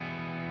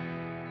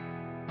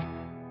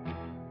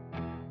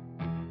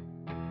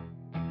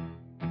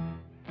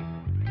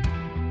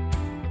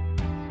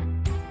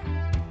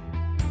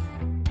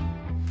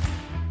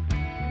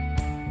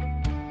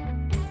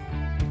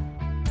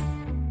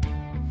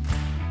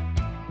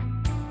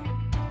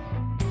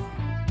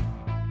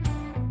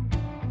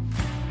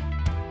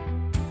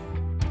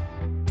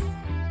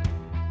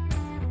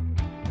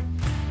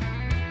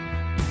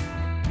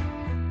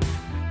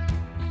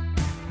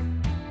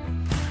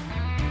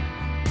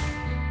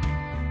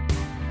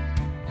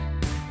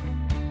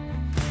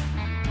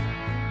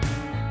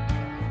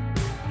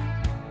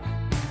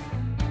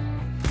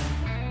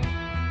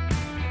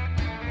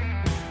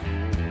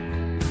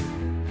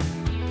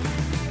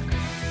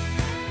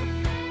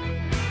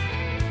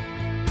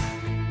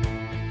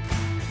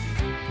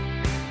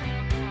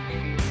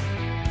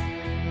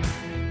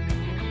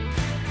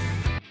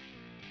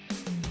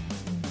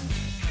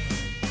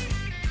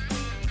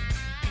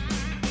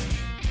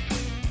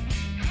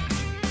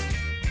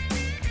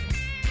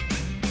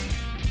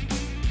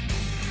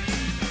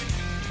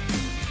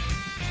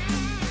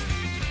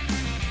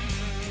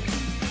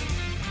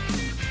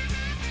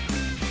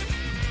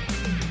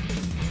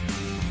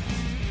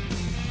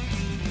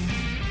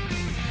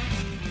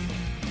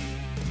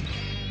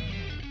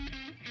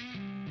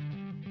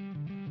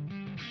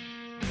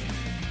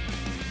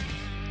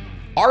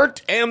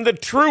Art and the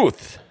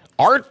Truth.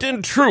 Art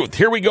and Truth.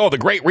 Here we go. The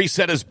Great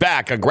Reset is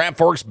back. A Grand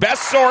Forks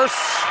best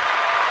source.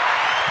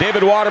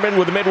 David Waterman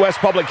with the Midwest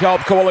Public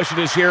Health Coalition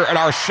is here at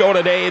our show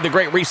today. The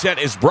Great Reset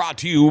is brought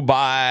to you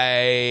by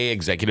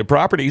Executive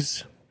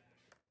Properties.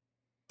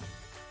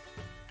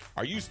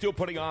 Are you still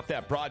putting off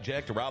that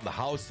project around the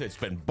house that's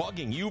been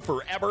bugging you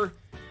forever?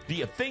 Do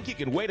you think you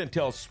can wait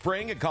until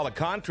spring and call a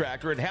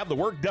contractor and have the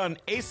work done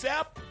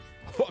ASAP?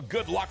 Well,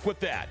 good luck with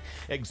that.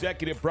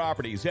 Executive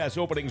Properties has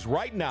openings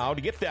right now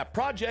to get that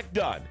project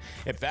done.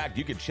 In fact,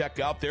 you can check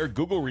out their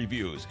Google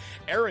reviews.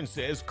 Aaron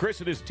says Chris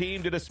and his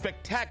team did a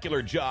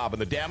spectacular job on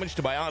the damage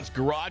to my aunt's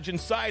garage and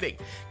siding.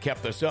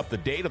 Kept us up to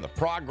date on the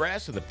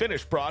progress, and the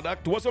finished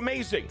product was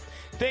amazing.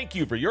 Thank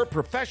you for your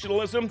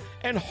professionalism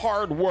and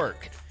hard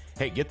work.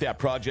 Hey, get that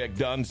project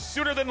done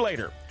sooner than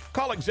later.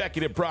 Call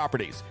Executive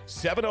Properties,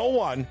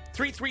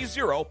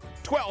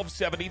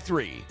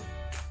 701-330-1273.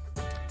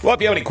 Well,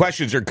 if you have any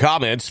questions or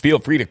comments, feel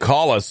free to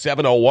call us.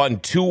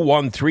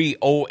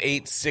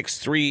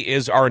 701-213-0863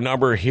 is our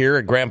number here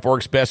at Grand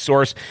Forks Best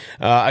Source.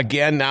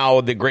 Again,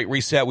 now, the Great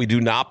Reset, we do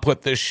not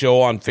put this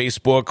show on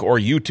Facebook or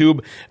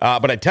YouTube.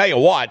 But I tell you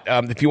what,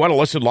 if you want to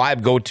listen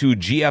live, go to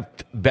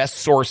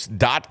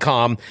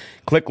gfbestsource.com.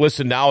 Click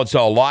listen now. It's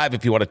all live.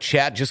 If you want to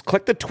chat, just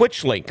click the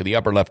Twitch link in the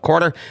upper left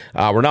corner.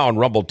 We're now on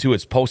Rumble, too.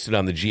 It's posted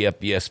on the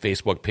GFBS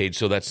Facebook page,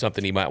 so that's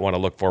something you might want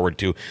to look forward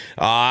to.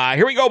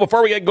 Here we go.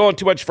 Before we get going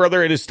too much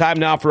further, it is time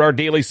now for our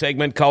daily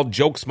segment called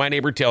Jokes My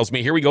Neighbor Tells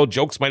Me. Here we go.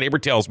 Jokes My Neighbor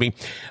Tells Me.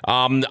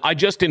 I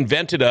just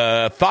invented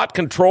a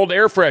thought-controlled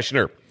air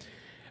freshener.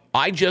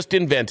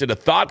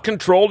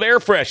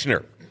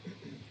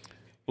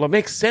 Well, it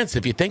makes sense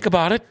if you think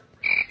about it.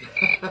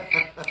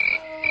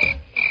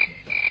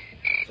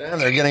 And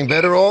they're getting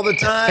better all the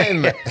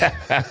time.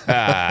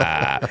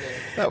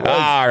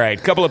 All right,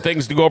 a couple of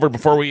things to go over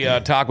before we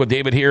talk with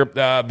David here.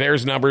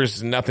 Bears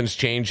numbers, nothing's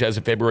changed as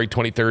of February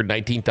 23rd,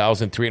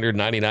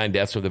 19,399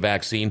 deaths with the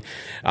vaccine.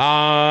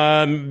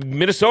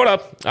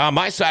 Minnesota,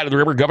 my side of the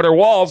river, Governor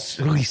Walz,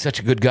 he's such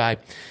a good guy,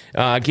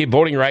 gave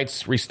voting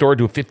rights restored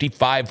to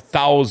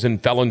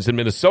 55,000 felons in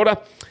Minnesota.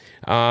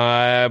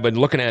 But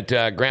looking at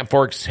Grand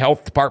Forks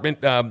Health Department,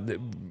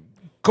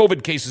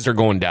 COVID cases are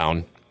going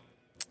down.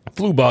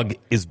 Flu bug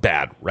is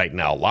bad right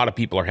now. A lot of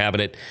people are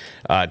having it.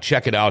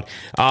 Check it out.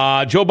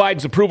 Joe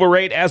Biden's approval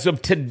rate as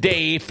of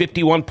today,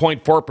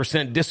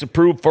 51.4%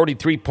 disapprove,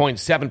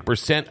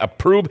 43.7%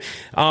 approve.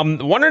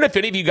 Wondering if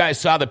any of you guys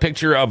saw the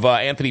picture of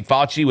Anthony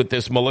Fauci with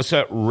this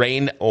Melissa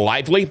Rain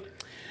Lively.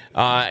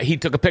 He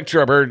took a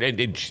picture of her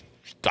and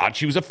thought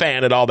she was a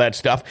fan and all that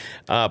stuff.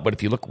 But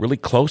if you look really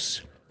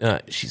close,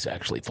 she's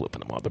actually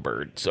flipping him on the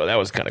bird. So that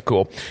was kind of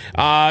cool.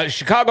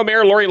 Chicago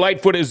Mayor Lori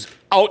Lightfoot is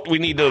out. We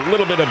need a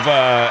little bit of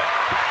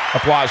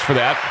applause for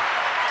that.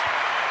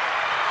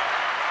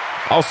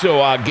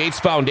 Also, Gates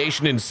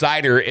Foundation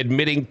insider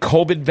admitting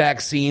COVID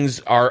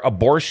vaccines are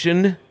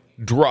abortion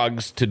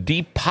drugs to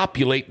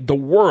depopulate the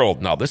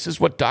world. Now, this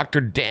is what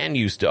Dr. Dan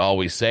used to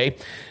always say.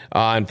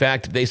 In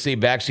fact, they say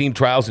vaccine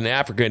trials in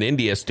Africa and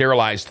India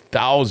sterilized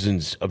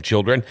thousands of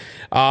children.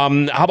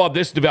 How about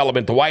this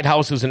development? The White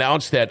House has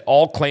announced that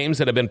all claims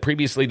that have been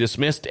previously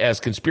dismissed as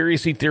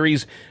conspiracy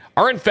theories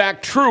are in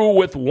fact true,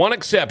 with one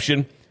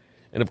exception.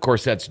 And, of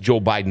course, that's Joe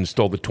Biden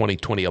stole the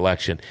 2020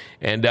 election.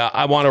 And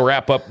I want to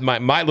wrap up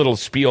my little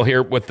spiel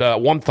here with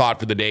one thought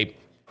for the day.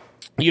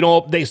 You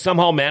know, they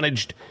somehow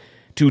managed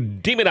to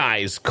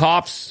demonize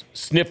coughs,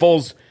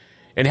 sniffles,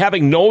 and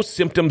having no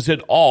symptoms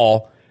at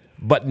all,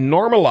 but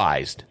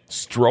normalized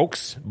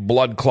strokes,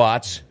 blood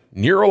clots,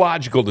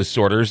 neurological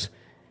disorders,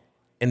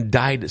 and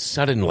died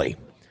suddenly.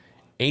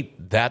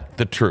 Ain't that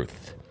the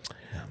truth?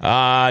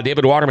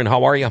 David Waterman,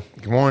 how are you?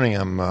 Good morning.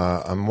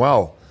 I'm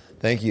well.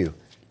 Thank you.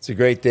 It's a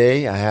great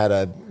day. I had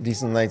a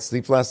decent night's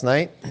sleep last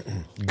night.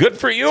 Good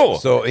for you.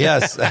 So,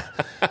 yes.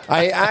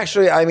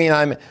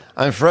 I'm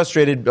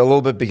frustrated a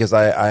little bit because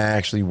I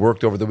actually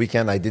worked over the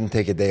weekend. I didn't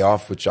take a day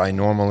off, which I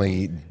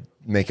normally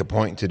make a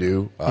point to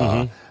do.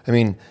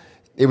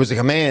 It was a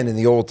command in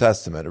the Old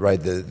Testament,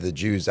 right? The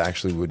Jews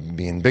actually would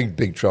be in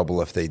big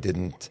trouble if they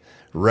didn't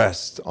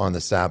rest on the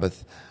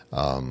Sabbath.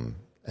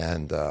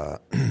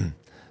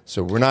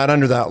 So we're not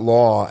under that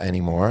law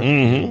anymore.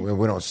 Mm-hmm.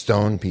 We don't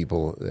stone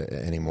people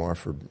anymore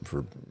for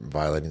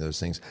violating those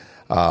things.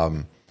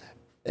 But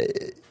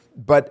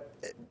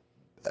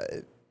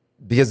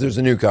because there's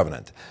a new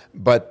covenant.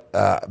 But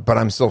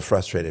I'm still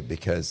frustrated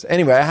because,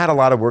 anyway, I had a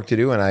lot of work to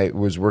do, and I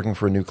was working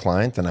for a new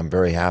client, and I'm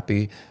very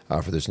happy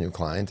for this new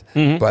client.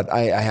 Mm-hmm. But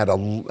I had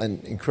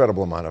an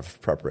incredible amount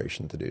of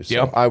preparation to do.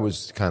 So I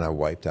was kind of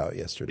wiped out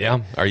yesterday. Yeah.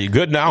 Are you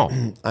good now?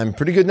 I'm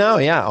pretty good now,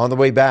 yeah, on the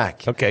way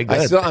back. Okay,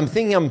 good. I'm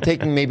thinking I'm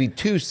taking maybe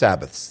 2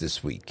 Sabbaths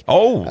this week.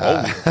 Oh.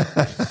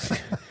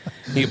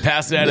 You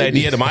pass that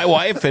idea to my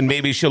wife, and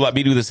maybe she'll let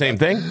me do the same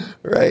thing.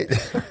 Right.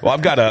 Well,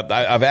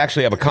 I've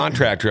actually have a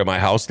contractor at my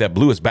house that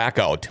blew his back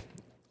out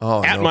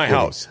at no my kidding.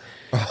 house.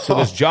 So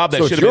this job that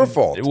So should it's have your been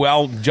fault.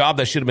 well, job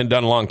that should have been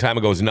done a long time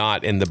ago is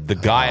not. And the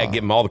guy, I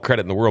give him all the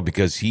credit in the world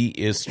because he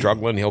is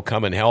struggling. He'll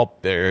come and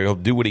help. He'll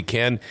do what he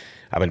can.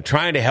 I've been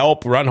trying to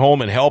help, run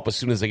home and help as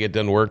soon as I get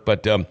done work,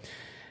 but I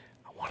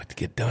want it to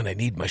get done. I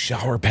need my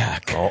shower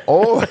back.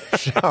 Oh,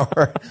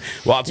 shower.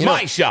 Well, it's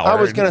my shower.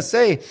 I was going to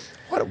say,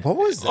 what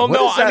was that? Oh, What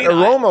no, is that I mean,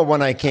 aroma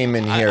when I came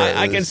in here?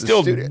 I can The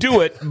still studio-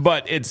 do it,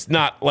 but it's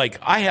not like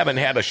I haven't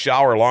had a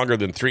shower longer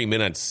than 3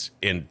 minutes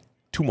in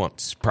 2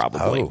 months,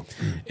 probably. Oh.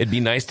 It'd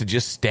be nice to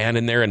just stand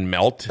in there and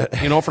melt,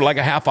 for like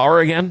a half hour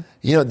again.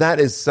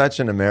 That is such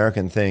an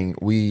American thing.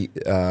 We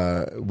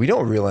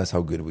don't realize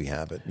how good we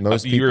have it.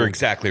 Most people, You're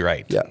exactly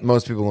right. yeah,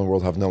 most people in the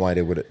world have no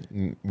idea what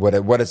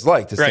it's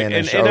like to Right, stand in a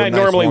and shower. I nice,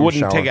 normally warm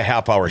wouldn't shower. take a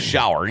half-hour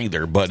shower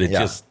either, but it Yeah.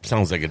 just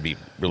sounds like it'd be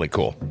really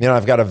cool.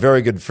 I've got a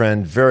very good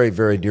friend, very,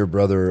 very dear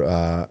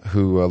brother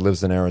who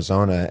lives in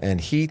Arizona,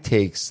 and he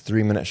takes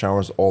 3-minute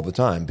showers all the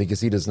time because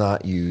he does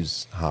not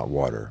use hot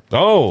water.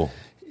 Oh,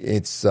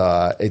 It's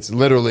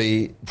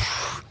literally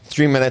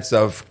 3 minutes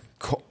of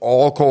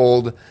all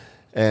cold,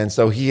 and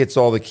so he hits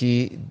all the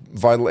key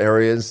vital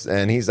areas,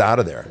 and he's out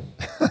of there.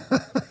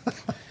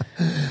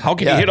 how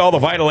can Yeah. you hit all the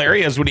vital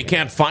areas when you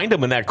can't find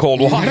them in that cold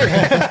water?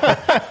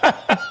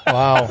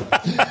 Wow.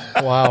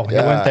 You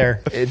went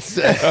there. It's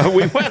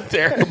We went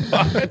there.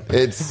 But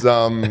it's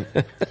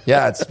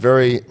it's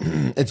very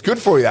it's good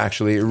for you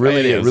actually. It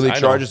really It is. it really I know.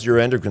 charges your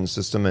endocrine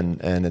system,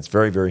 and it's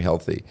very, very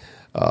healthy.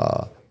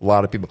 A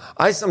lot of people.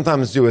 I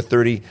sometimes do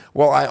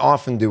I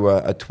often do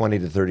a 20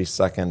 to 30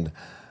 second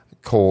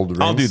cold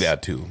rinse. I'll do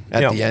that too.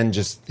 At Yeah. the end,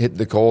 just hit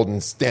the cold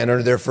and stand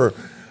under there for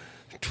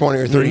 20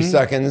 or 30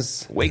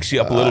 seconds. Wakes you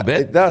up a little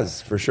bit. It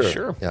does, for sure.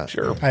 Sure, Yeah.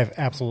 sure. I have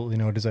absolutely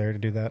no desire to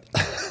do that.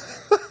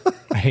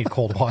 I hate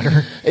cold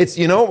water.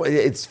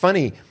 It's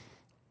funny.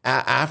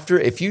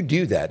 If you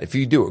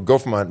do it, go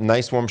from a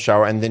nice warm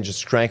shower and then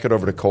just crank it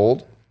over to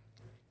cold,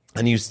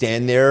 and you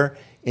stand there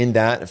in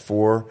that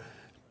for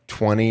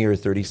 20 or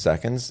 30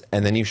 seconds,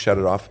 and then you shut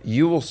it off,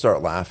 you will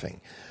start laughing.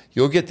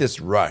 You'll get this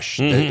rush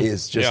that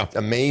is just Yeah.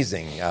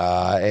 amazing.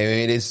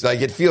 It's like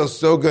it feels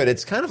so good.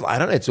 It's kind of, I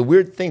don't know, it's a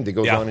weird thing that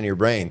goes Yeah. on in your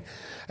brain.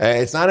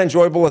 It's not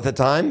enjoyable at the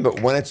time,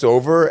 but when it's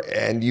over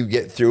and you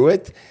get through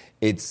it,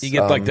 it's You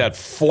get like that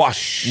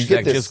flush you get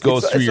that this- just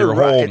goes it's through a your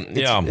ru- whole. it's-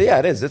 yeah,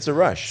 it is. It's a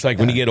rush. It's like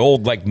when you get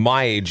old, like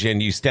my age,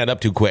 and you stand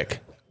up too quick.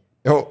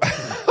 Oh,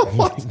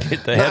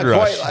 Get the not head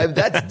rush. quite.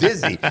 That's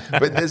dizzy,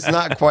 but it's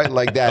not quite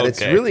like that. It's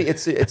Okay. really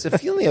it's a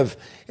feeling of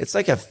it's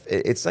like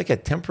a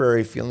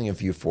temporary feeling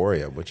of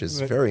euphoria, which is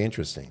very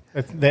interesting.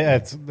 They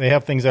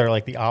have things that are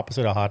like the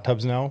opposite of hot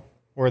tubs now,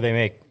 where they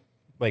make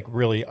like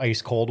really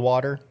ice cold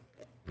water.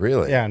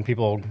 Really, Yeah, and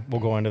people will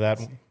go into that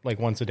like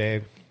once a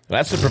day.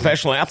 That's what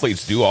professional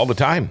athletes do all the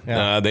time.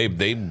 Yeah.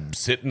 They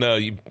sit in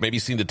you maybe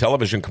seen the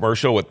television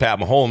commercial with Pat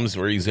Mahomes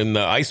where he's in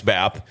the ice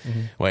bath.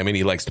 Well, I mean,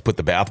 he likes to put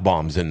the bath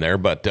bombs in there,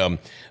 but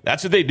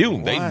that's what they do.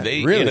 What?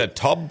 They Really? in a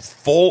tub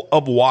full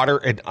of water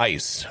and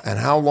ice. And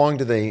how long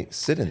do they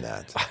sit in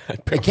that?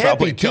 It can't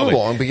Probably be too till they-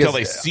 long because till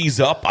they seize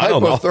up. I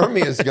don't know.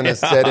 hypothermia is going to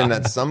set in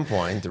at some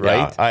point,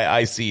 right? Yeah,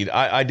 I see.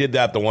 I did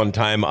that the one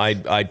time.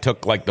 I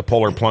took like the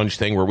polar plunge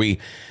thing where I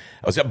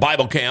was at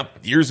Bible camp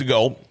years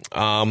ago. We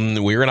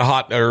were in a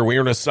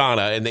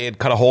sauna, and they had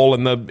cut a hole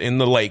in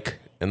the lake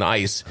in the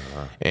ice,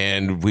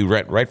 and we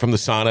went right from the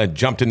sauna,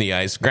 jumped in the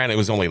ice. Granted, it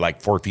was only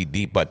like 4 feet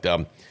deep, but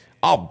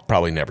I'll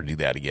probably never do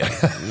that again.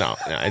 No,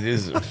 it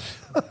is.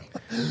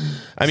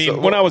 I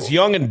mean, when I was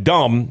young and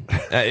dumb,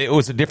 it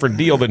was a different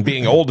deal than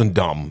being old and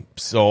dumb.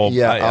 So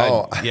Yeah,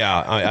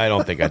 I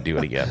don't think I'd do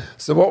it again.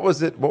 So what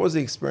was it? What was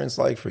the experience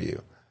like for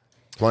you?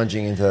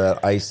 Plunging into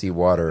that icy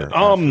water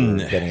after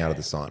getting out of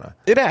the sauna.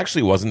 It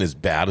actually wasn't as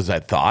bad as I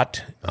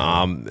thought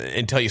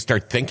until you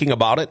start thinking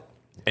about it.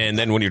 And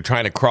then when you're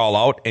trying to crawl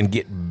out and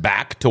get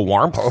back to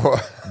warmth,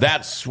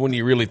 that's when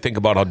you really think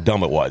about how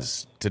dumb it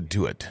was to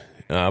do it.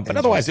 But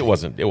otherwise, it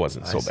wasn't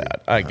so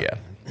bad. I get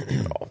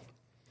it.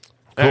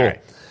 All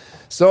right.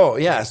 So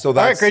that's All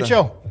right, great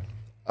show.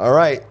 All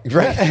right,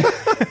 great.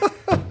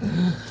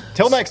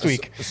 Till next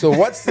week. So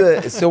what's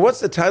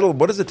the title?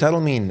 What does the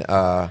title mean?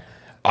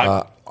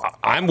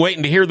 I'm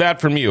waiting to hear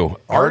that from you.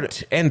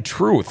 Art and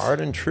Truth.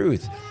 Art and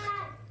Truth.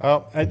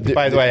 Oh,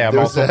 by the way,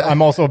 there's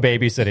I'm also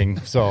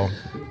babysitting, so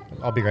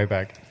I'll be right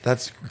back.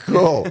 That's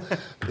cool.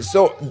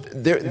 So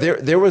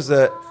there was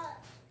a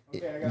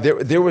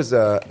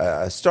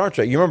Star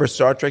Trek. You remember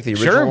Star Trek, the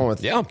original Sure, one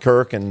with yeah.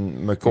 Kirk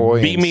and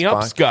McCoy? Beam and me up,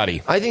 Spock?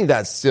 Scotty. I think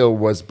that still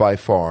was by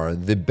far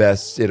the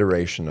best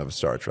iteration of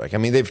Star Trek. I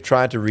mean, they've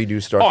tried to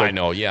redo Star Oh, Trek. I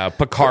know. Yeah,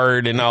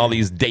 Picard and all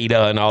these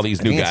Data and all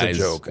these new I think guys. It's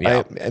a joke.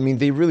 Yeah. I mean,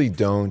 they really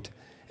don't.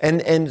 And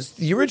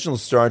the original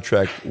Star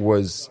Trek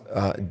was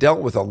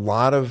dealt with a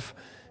lot of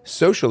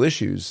social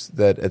issues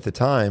that at the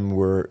time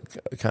were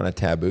kind of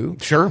taboo.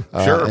 Sure.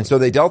 And so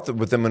they dealt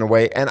with them in a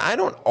way. And I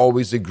don't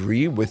always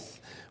agree with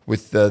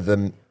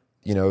the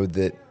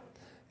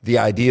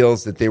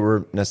ideals that they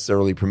were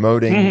necessarily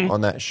promoting on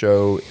that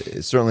show.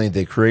 Certainly,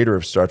 the creator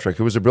of Star Trek,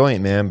 who was a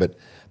brilliant man,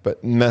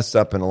 but messed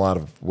up in a lot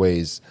of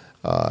ways.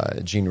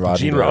 Gene Roddenberry.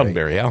 Gene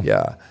Roddenberry, yeah.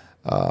 Yeah.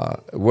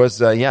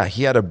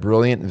 he had a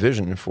brilliant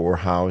vision for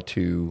how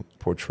to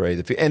portray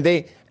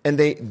the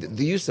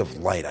use of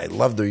light. I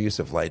love their use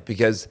of light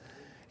because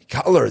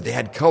they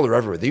had color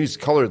everywhere. They used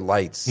colored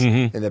lights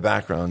in the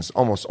backgrounds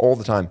almost all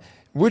the time,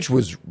 which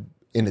was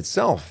in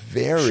itself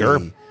very. Sure.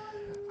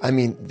 I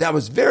mean, that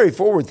was very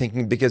forward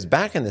thinking because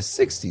back in the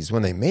 60s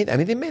when they made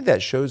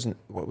that shows in,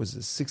 what was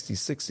it,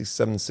 66,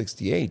 67,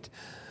 68.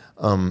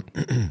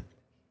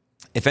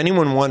 If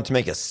anyone wanted to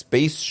make a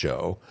space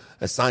show,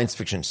 a science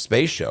fiction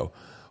space show,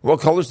 what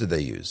colors did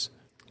they use?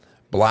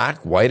 Black,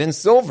 white, and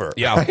silver.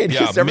 Yeah, right?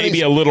 yeah,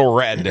 maybe a little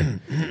red.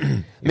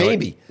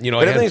 Maybe.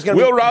 But everything's going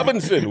to Will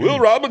Robinson.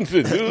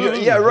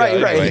 Yeah,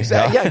 right. Anyway.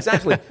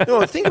 Exactly.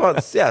 No, think about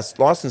this. Yes,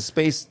 Lost in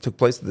Space took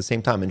place at the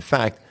same time. In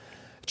fact,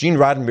 Gene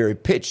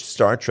Roddenberry pitched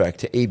Star Trek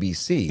to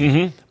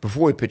ABC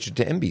before he pitched it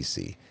to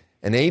NBC.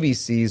 And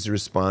ABC's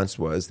response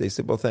was, they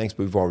said, well, thanks,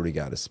 but we've already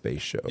got a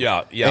space show.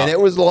 Yeah. And it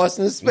was Lost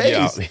in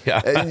Space.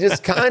 Yeah. And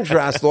just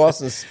contrast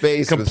Lost in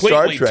Space with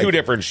Star Completely Trek. two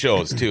different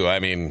shows, too. I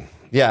mean...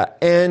 Yeah,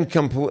 and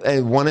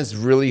one is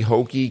really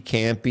hokey,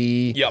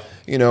 campy. Yep.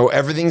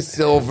 Everything's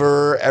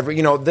silver.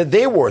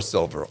 They wore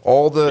silver.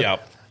 All the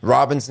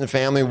Robinson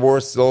family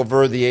wore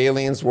silver. The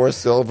aliens wore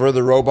silver.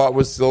 The robot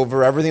was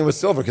silver. Everything was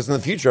silver because in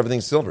the future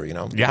everything's silver.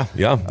 Yeah.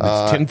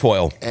 It's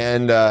tinfoil.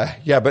 And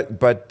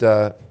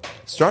but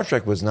Star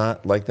Trek was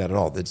not like that at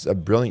all. It's a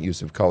brilliant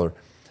use of color,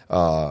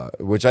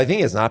 which I think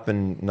has not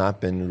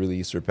been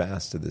really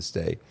surpassed to this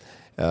day.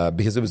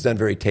 Because it was done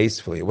very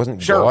tastefully. It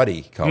wasn't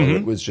gaudy color.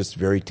 It was just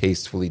very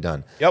tastefully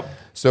done. Yep.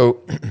 So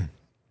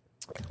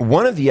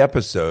one of the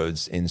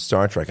episodes in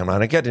Star Trek, I'm not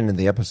going to get into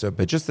the episode,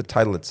 but just the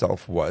title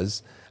itself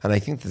was, and I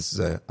think this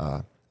is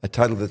a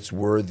title that's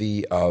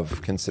worthy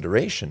of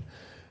consideration.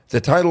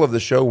 The title of the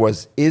show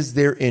was, Is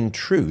There in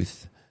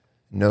Truth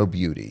No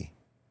Beauty?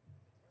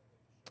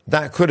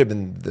 That could have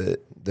been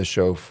the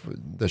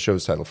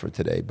show's title for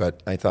today,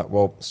 but I thought,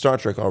 well, Star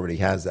Trek already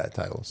has that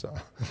title, so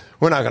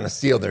we're not going to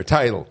steal their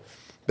title.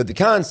 But the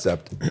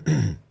concept,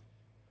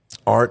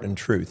 art and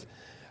truth,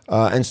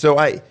 and so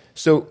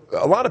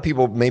a lot of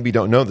people maybe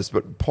don't know this,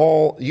 but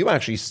Paul, you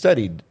actually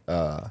studied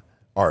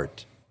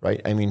art,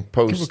 right? I mean,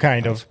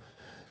 kind of.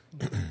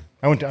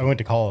 I went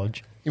to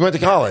college. You went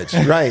to college,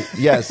 right?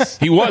 Yes,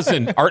 he was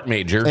an art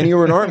major, and you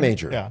were an art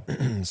major. Yeah.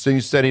 So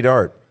you studied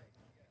art.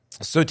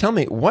 So tell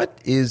me, what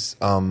is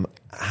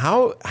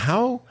how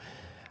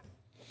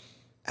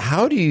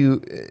do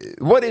you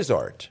what is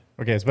art?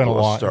 Okay, it's been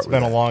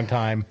a long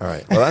time. All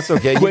right. Well, that's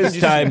okay. Quiz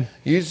time.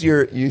 Use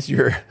your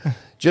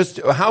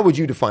just how would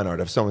you define art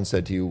if someone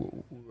said to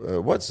you,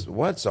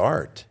 what's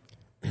art?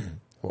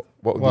 What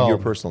would be your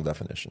personal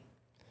definition?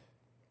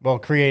 Well,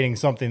 creating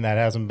something that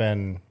hasn't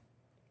been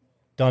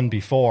done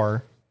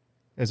before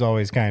is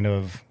always kind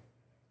of,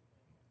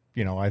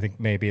 I think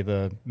maybe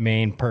the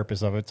main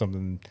purpose of it,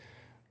 something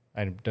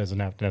it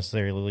doesn't have to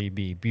necessarily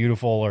be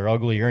beautiful or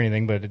ugly or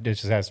anything, but it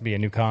just has to be a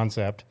new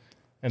concept.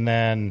 And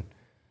then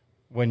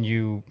when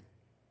you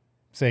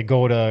say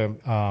go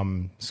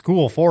to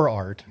school for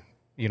art,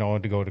 to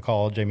go to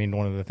college, I mean,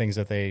 one of the things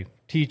that they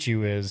teach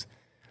you is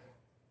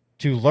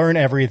to learn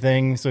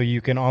everything so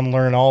you can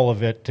unlearn all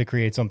of it to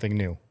create something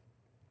new.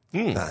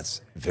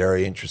 That's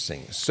very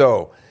interesting.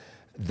 So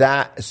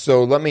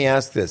let me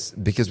ask this,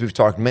 because we've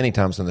talked many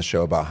times on the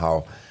show about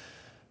how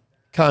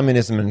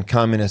communism and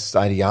communist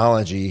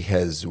ideology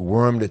has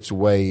wormed its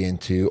way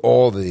into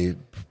all the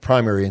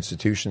primary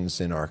institutions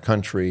in our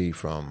country,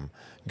 from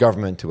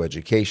government to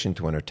education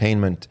to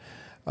entertainment.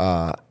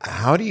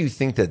 How do you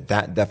think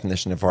that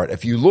definition of art,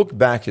 if you look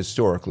back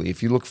historically,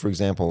 if you look, for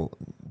example,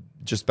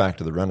 just back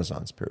to the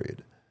Renaissance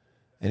period,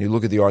 and you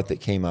look at the art that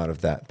came out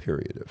of that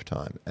period of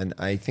time, and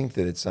I think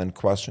that it's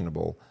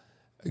unquestionable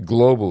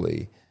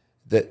globally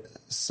that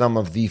some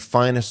of the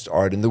finest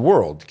art in the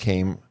world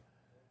came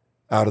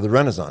out of the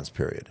Renaissance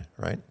period,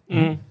 right?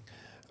 Mm-hmm.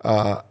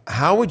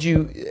 How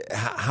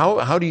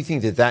do you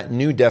think that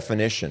new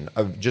definition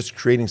of just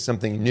creating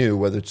something new,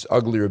 whether it's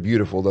ugly or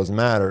beautiful, doesn't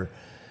matter,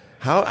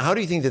 how do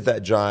you think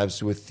that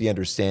jives with the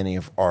understanding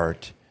of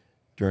art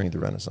during the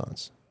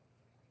Renaissance?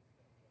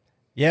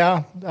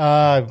 Yeah,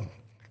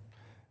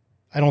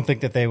 I don't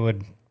think that they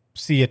would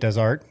see it as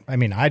art. I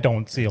mean, I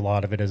don't see a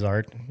lot of it as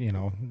art,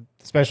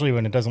 especially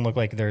when it doesn't look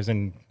like there's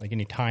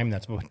any time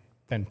that's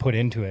been put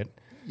into it.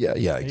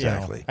 Yeah,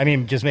 exactly. I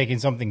mean, just making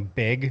something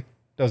big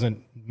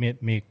doesn't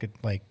make it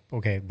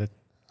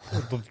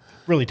that's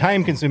really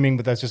time consuming,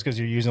 but that's just because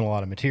you're using a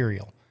lot of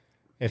material.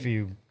 If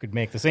you could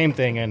make the same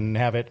thing and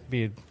have it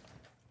be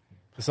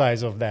the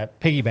size of that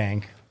piggy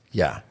bank,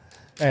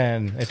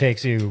 and it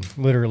takes you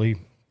literally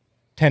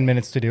 10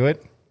 minutes to do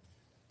it,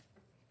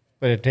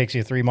 but it takes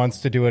you 3 months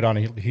to do it on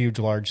a huge,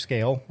 large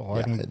scale.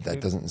 Well, that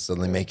doesn't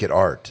suddenly make it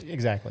art.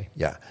 Exactly.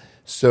 Yeah.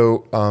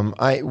 So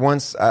I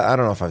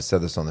don't know if I've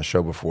said this on the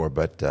show before,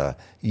 but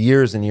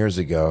years and years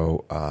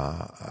ago,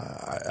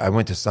 I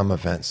went to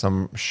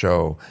some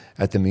show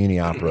at the Muni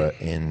Opera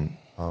in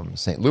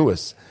St.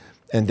 Louis,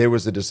 and there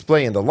was a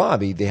display in the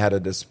lobby. They had a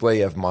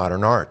display of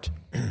modern art.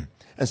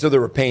 And And so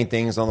there were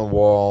paintings on the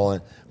wall,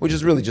 which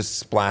is really just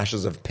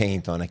splashes of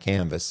paint on a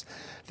canvas.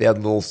 They had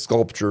little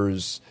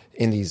sculptures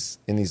in these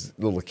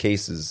little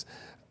cases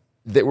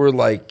that were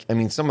like, I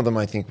mean, some of them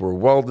I think were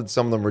welded,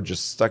 some of them were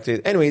just stuck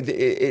together. Anyway,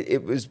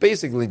 it was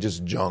basically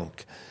just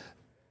junk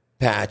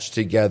patched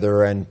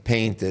together and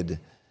painted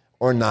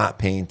or not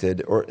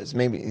painted, or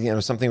maybe,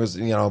 something was,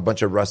 a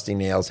bunch of rusty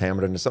nails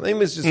hammered into something. It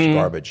was just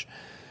garbage.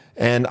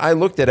 And I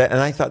looked at it and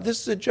I thought,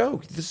 this is a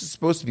joke. This is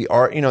supposed to be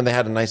art. They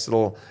had a nice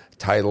little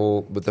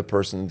title with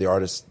the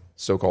artist,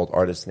 so-called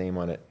artist name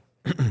on it.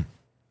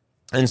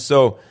 And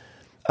so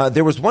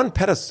there was one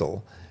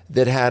pedestal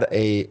that had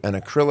an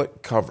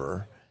acrylic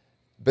cover,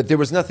 but there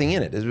was nothing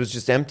in it. It was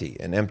just empty,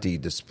 an empty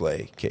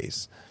display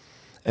case.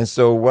 And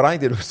so what I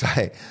did was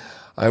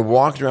I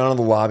walked around in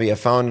the lobby. I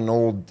found an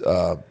old,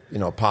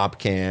 pop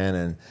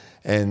can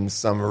and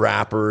some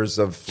wrappers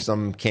of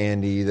some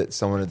candy that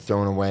someone had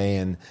thrown away,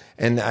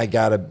 and I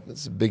got a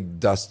big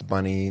dust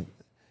bunny,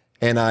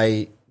 and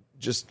I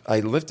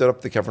lifted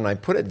up the cover and I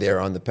put it there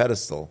on the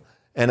pedestal,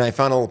 and I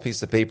found a little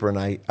piece of paper, and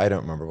I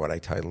don't remember what I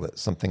titled it,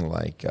 something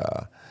like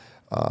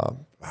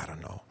I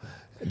don't know,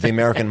 The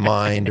American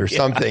Mind or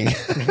something.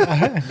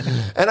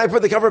 And I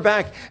put the cover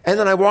back, and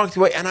then I walked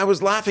away, and I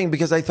was laughing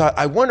because I thought,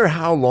 I wonder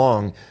how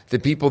long the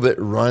people that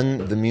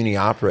run the Muni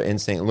Opera in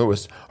St.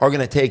 Louis are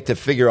going to take to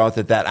figure out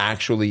that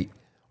actually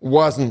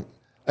wasn't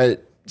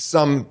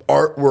some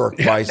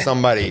artwork by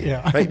somebody.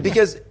 Right?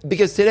 Because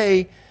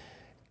today,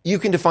 you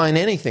can define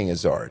anything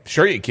as art.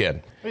 Sure you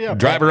can. Yeah,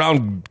 drive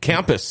around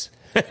campus.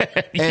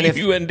 And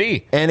UND.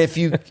 And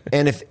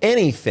if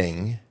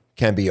anything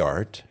can be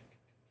art,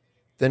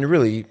 then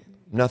really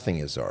nothing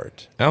is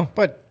art. Oh,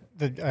 But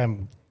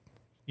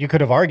you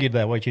could have argued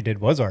that what you did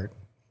was art.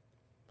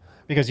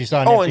 Because you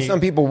saw an Oh, empty... and some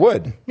people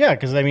would. Yeah,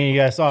 because, you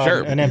guys saw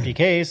Sure. an empty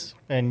case,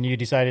 and you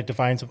decided to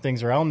find some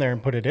things around there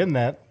and put it in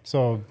that,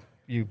 so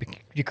you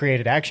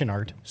created action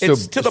art.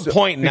 it's to the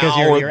point Because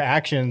now. your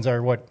actions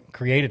are what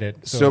created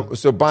it.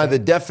 So by the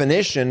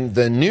definition,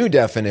 the new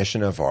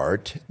definition of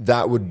art,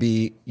 that would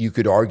be, you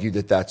could argue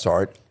that that's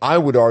art. I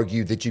would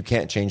argue that you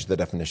can't change the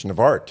definition of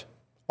art.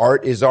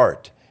 Art is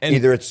art. And-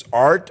 Either it's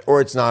art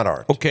or it's not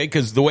art. Okay,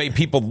 because the way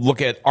people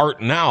look at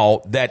art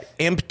now, that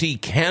empty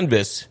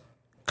canvas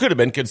could have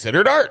been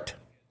considered art.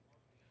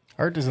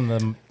 Art is in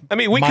the I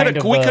mean, we mind could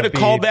of have the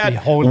called that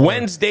beholder.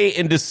 Wednesday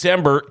in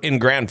December in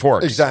Grand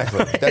Forks.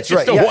 Exactly. That's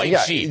Just right. a white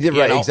sheet. Yeah,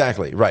 right.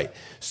 Exactly. Right.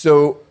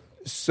 So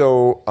it's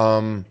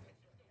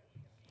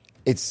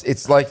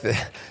like the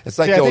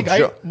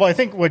I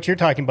think what you're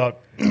talking about,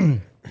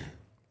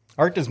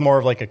 art is more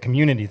of like a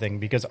community thing,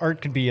 because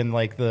art could be in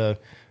like the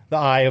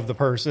eye of the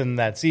person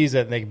that sees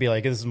it, and they could be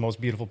like, "This is the most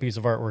beautiful piece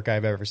of artwork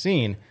I've ever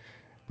seen,"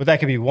 but that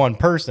could be one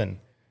person.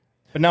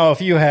 But now,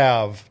 if you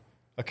have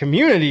a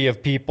community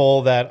of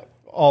people that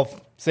all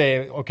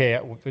say, "Okay,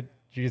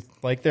 you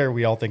like there,"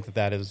 we all think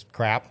that is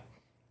crap.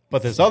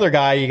 But this other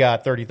guy, you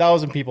got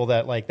 30,000 people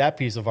that like that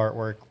piece of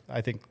artwork.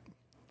 I think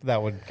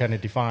that would kind of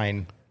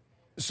define.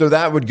 So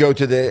that would go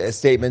to the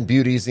statement,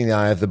 beauty is in the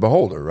eye of the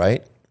beholder,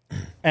 right?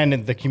 And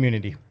in the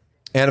community.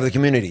 And of the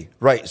community.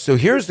 Right. So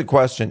here's the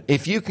question.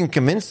 If you can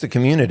convince the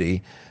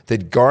community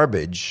that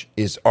garbage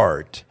is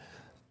art,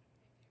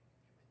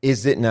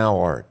 is it now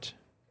art?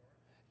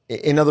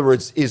 In other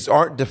words, is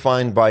art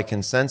defined by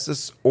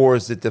consensus, or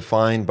is it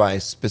defined by a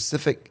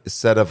specific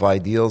set of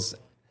ideals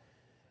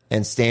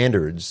and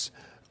standards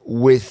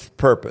with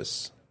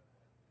purpose?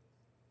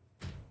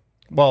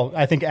 Well,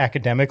 I think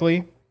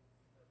academically,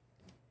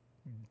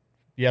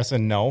 yes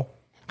and no.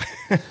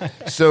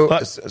 So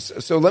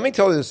let me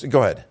tell you this.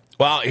 Go ahead.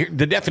 Well,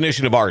 the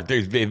definition of art,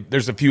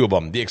 there's a few of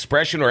them. The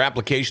expression or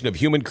application of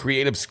human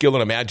creative skill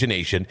and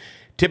imagination,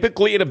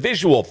 typically in a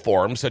visual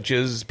form, such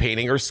as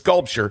painting or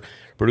sculpture,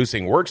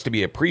 producing works to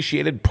be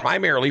appreciated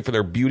primarily for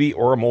their beauty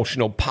or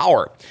emotional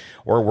power,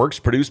 or works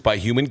produced by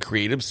human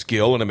creative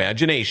skill and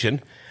imagination,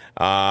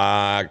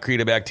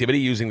 creative activity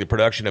using the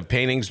production of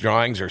paintings,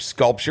 drawings, or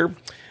sculpture.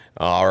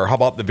 Or how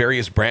about the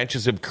various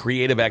branches of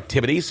creative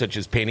activity, such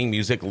as painting,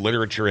 music,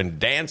 literature, and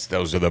dance?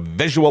 Those are the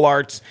visual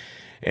arts.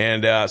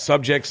 And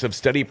subjects of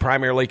study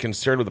primarily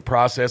concerned with the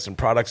process and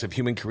products of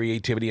human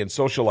creativity and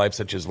social life,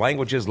 such as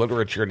languages,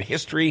 literature, and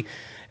history,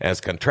 as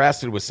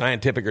contrasted with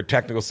scientific or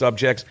technical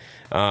subjects.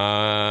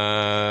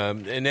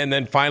 And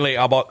then finally,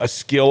 how about a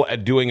skill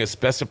at doing a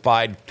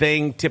specified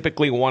thing,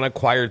 typically one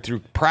acquired through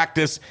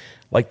practice,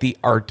 like the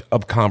art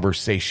of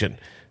conversation.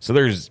 So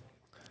there's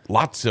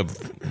lots of,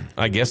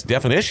 I guess,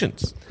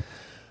 definitions.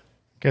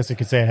 Guess you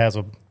could say it has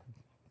a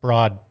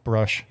broad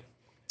brush.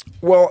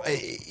 Well,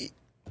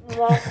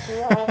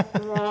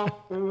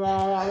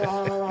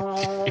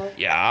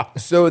 Yeah.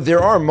 so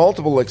there are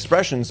multiple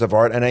expressions of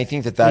art, and I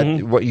think that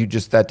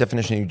that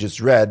definition you just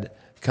read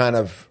kind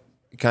of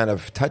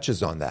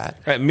touches on that.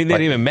 I mean, they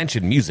didn't even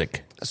mention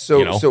music. So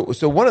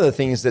one of the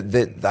things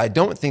that I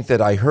don't think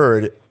that I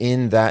heard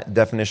in that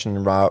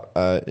definition,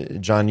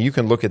 John, you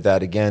can look at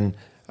that again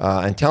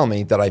and tell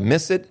me that I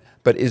miss it.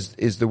 But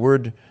is the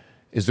word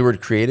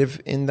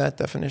creative in that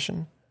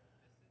definition?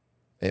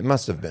 It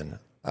must have been.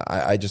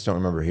 I just don't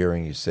remember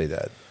hearing you say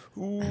that.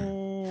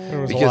 Ooh, There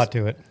was a lot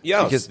to it.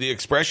 Yes, Because- the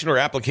expression or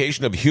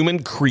application of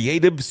human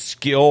creative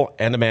skill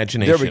and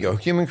imagination. There we go.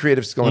 Human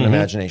creative skill and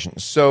imagination.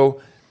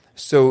 So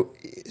to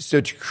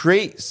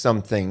create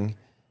something,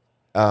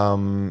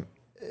 what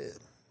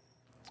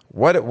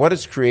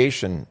does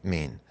creation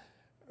mean?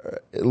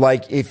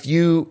 Like if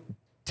you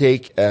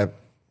take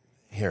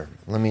here,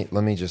 let me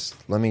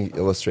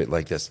illustrate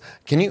like this.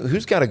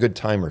 Who's got a good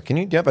timer? Do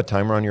you have a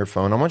timer on your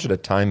phone? I want you to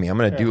time me. I'm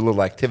going to do a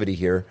little activity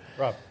here.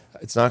 Rob.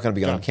 It's not going to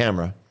be on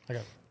camera. I got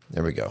it.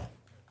 There we go.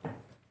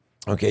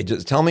 Okay,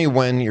 just tell me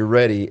when you're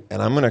ready,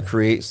 and I'm going to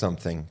create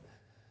something.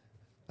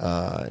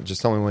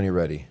 Just tell me when you're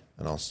ready,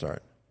 and I'll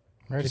start.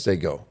 Ready? Just say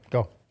go.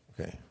 Go.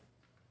 Okay.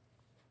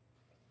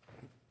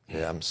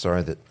 Yeah, I'm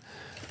sorry that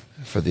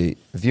for the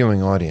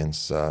viewing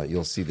audience,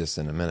 you'll see this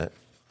in a minute.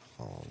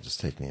 It'll just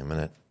take me a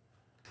minute.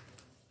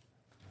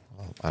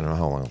 I don't know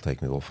how long it'll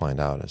take me. We'll find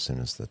out as soon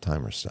as the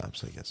timer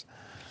stops, I guess.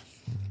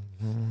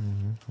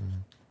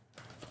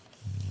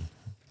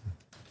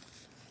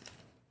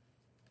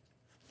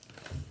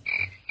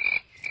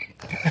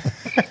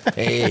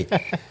 Hey.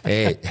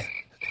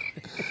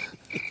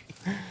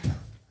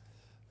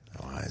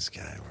 Wise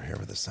guy, we're here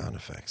with the sound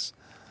effects.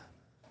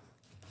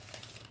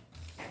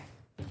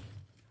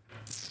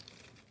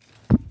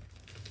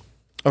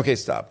 Okay,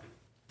 stop.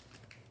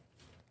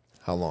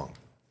 How long?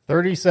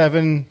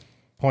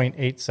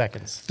 37.8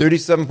 seconds.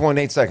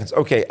 37.8 seconds.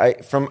 Okay,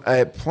 from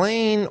a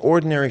plain,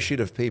 ordinary sheet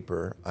of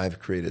paper, I've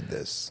created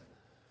this.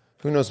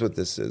 Who knows what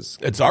this is?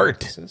 It's art.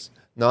 This is?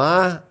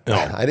 Nah, no,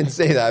 I didn't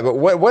say that. But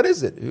what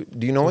is it?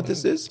 Do you know what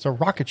this is? It's a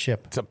rocket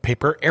ship. It's a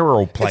paper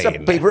aeroplane. It's a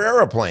paper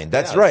aeroplane.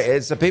 That's right.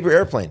 It's a paper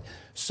airplane.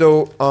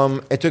 So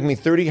it took me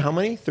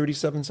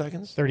 37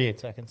 seconds? 38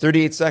 seconds.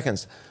 38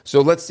 seconds.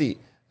 So let's see.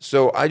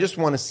 So I just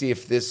want to see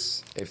if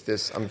this,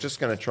 I'm just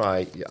going to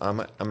try. I'm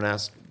going to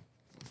ask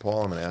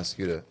Paul, I'm going to ask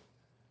you to,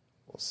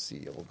 we'll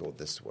see. We'll go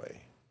this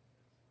way.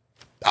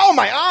 Oh,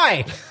 my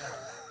eye!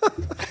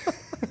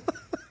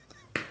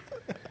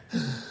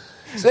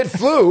 So it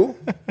flew,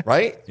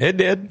 right? It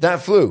did.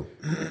 That flew.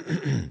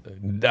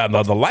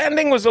 The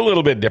landing was a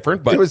little bit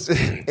different, but It was,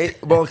 it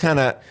kind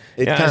of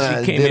she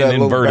came did in a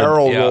little inverted.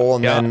 barrel Yeah, roll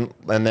and yeah.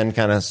 then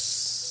kind of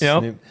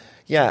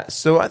Yeah,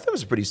 so I thought it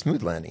was a pretty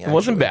smooth landing. it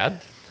wasn't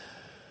bad.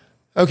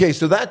 Okay,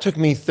 so that took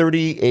me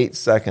 38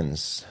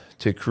 seconds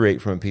to create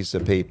from a piece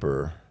of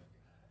paper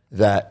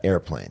that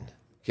airplane.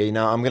 Okay,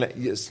 now I'm gonna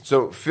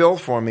fill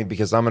for me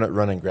because I'm gonna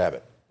run and grab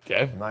it.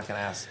 Okay. I'm not gonna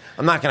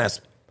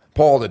ask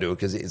Paul to do it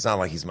because it's not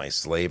like he's my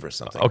slave or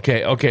something.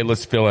 Okay,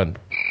 let's fill in.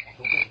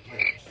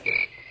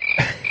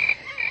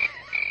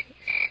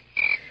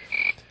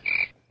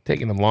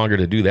 Taking him longer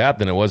to do that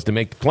than it was to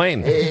make the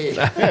plane.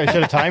 Yeah, I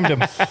should have timed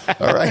him.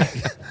 All right.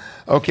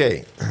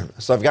 Okay,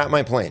 so I've got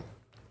my plane.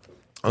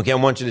 Okay, I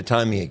want you to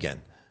time me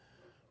again.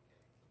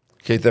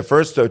 Okay, the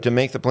first to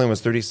make the plane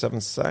was 38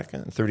 seconds.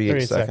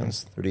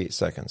 38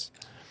 seconds.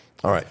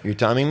 All right, you're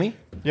timing me?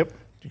 Yep.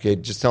 Okay,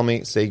 just tell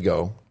me, say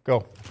go.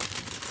 Go.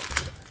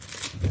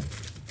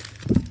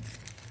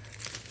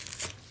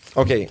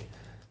 Okay,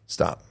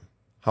 stop.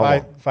 How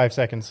long? 5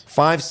 seconds.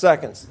 5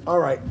 seconds. All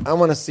right, I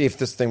want to see if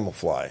this thing will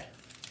fly.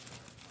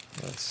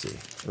 Let's see.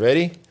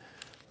 Ready?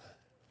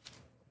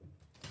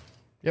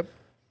 Yep.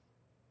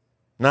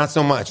 Not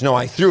so much. No,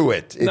 I threw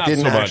it. It Not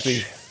didn't so much. actually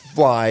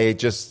fly. It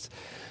just...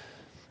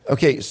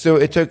 Okay, so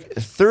it took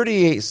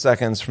 38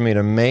 seconds for me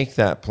to make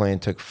that plane.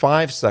 It took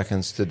 5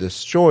 seconds to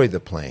destroy the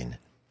plane.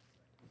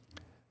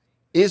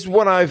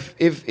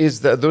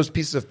 Those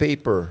pieces of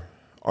paper,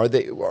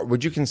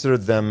 would you consider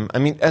them, I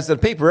mean, as a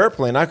paper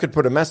airplane, I could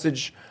write a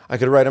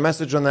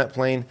message on that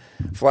plane,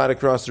 fly it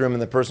across the room,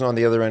 and the person on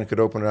the other end could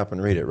open it up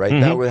and read it, right?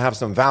 That would have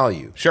some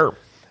value. Sure.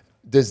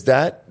 Does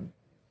that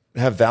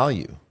have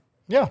value?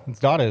 Yeah, it's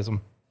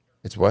Dadaism.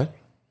 It's what?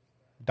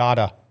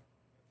 Dadaism.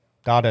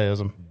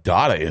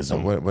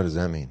 Dadaism. What does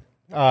that mean?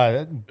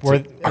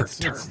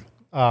 It's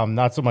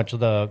not so much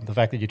the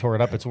fact that you tore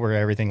it up; it's where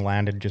everything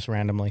landed just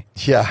randomly.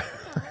 Yeah,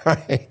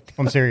 right.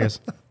 I'm serious.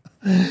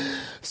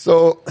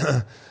 So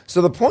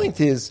the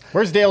point is,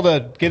 Where's Dale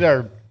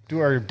to do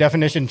our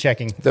definition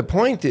checking? the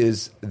point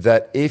is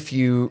that if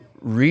you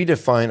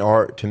redefine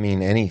art to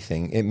mean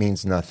anything, it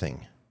means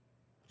nothing.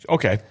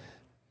 Okay.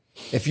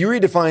 If you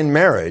redefine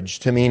marriage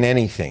to mean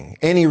anything,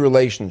 any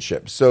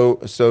relationship.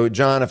 So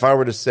John, if I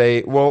were to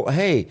say, well,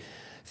 hey,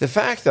 the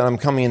fact that I'm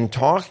coming and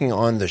talking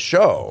on the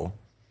show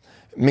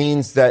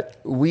means that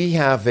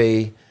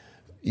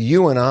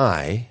you and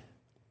I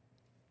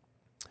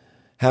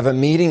have a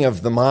meeting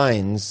of the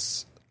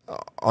minds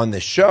on the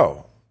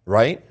show,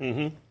 right?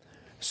 Mm-hmm.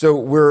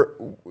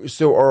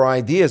 So our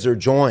ideas are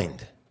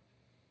joined.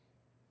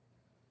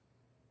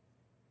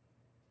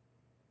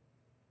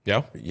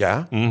 Yeah.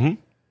 Yeah? Mm-hmm.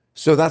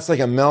 So that's like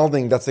a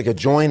melding, that's like a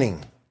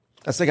joining.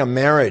 That's like a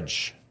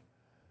marriage.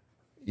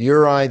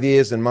 Your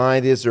ideas and my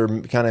ideas are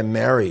kind of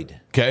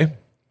married. Okay.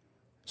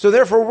 So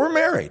therefore, we're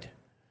married.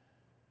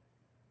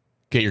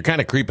 Okay, you're kind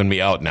of creeping me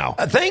out now.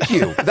 Thank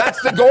you.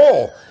 That's the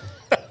goal.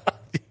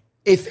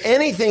 If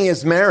anything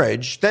is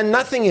marriage, then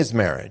nothing is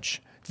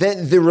marriage.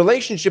 Then the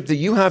relationship that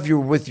you have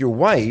with your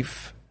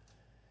wife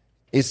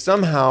is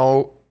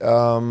somehow,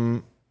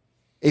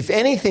 if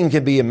anything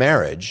can be a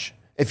marriage,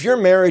 if you're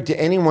married to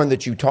anyone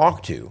that you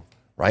talk to,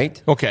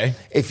 right? Okay.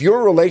 If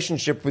your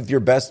relationship with your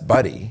best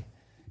buddy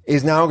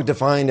is now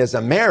defined as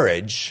a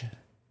marriage,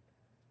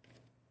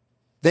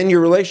 then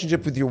your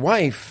relationship with your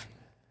wife,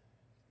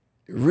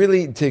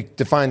 really to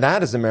define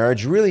that as a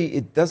marriage, really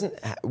it doesn't.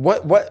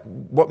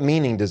 What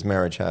meaning does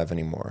marriage have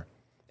anymore?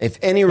 If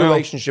any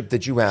relationship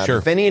that you have, sure.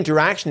 if any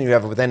interaction you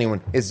have with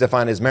anyone is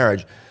defined as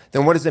marriage,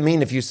 then what does it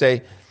mean if you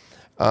say,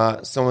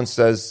 someone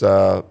says,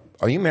 "Are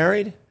you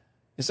married?"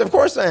 You say, "Of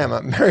course I am.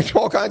 I'm married to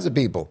all kinds of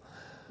people.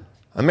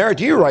 I'm married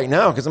to you right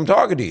now because I'm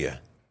talking to you."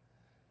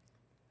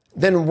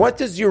 Then what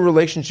does your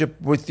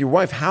relationship with your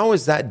wife, how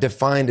is that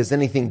defined as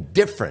anything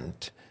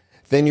different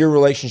than your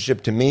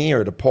relationship to me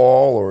or to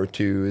Paul or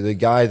to the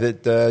guy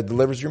that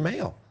delivers your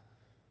mail?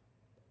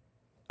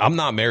 I'm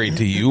not married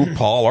to you,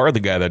 Paul, or the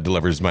guy that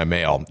delivers my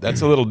mail.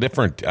 That's a little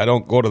different. I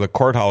don't go to the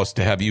courthouse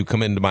to have you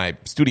come into my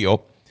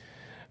studio.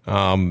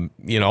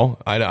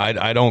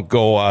 I don't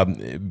go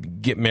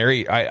get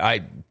married.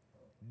 I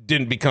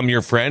didn't become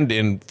your friend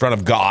in front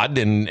of God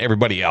and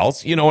everybody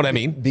else. You know what I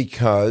mean?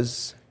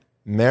 Because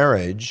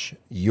marriage,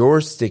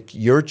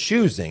 you're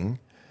choosing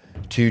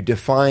to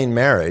define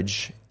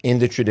marriage in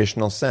the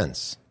traditional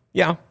sense.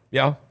 Yeah.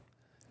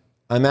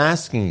 I'm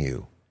asking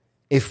you,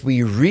 if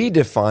we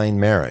redefine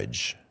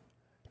marriage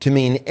to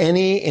mean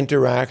any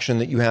interaction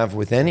that you have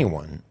with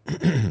anyone,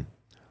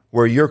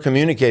 where you're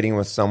communicating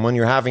with someone,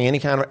 you're having any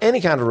kind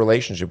of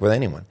relationship with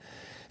anyone,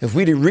 if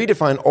we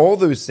redefine all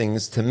those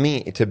things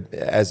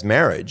as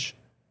marriage,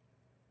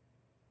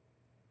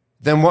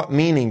 then what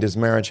meaning does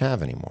marriage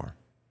have anymore?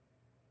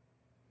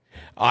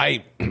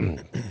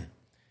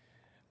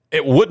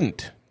 It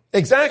wouldn't.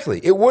 Exactly.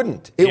 It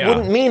wouldn't. It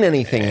wouldn't mean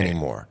anything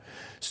anymore.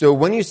 So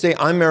when you say,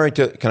 I'm married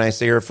to, can I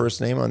say her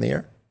first name on the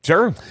air?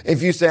 Sure.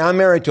 If you say, I'm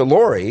married to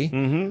Lori,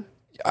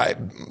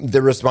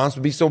 the response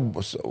would be, so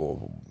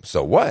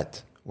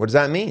what? What does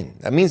that mean?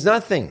 That means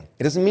nothing.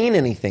 It doesn't mean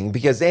anything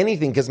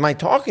because my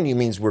talking to you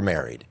means we're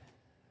married.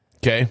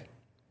 Okay.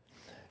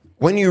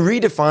 When you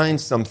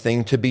redefine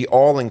something to be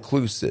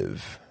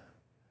all-inclusive,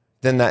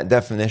 then that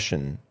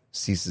definition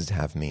ceases to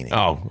have meaning.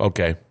 Oh,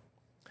 okay.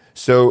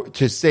 So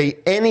to say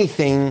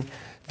anything,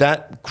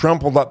 that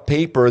crumpled up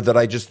paper that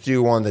I just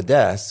threw on the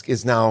desk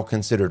is now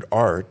considered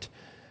art.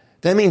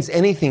 That means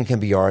anything can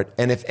be art.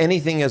 And if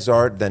anything is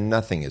art, then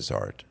nothing is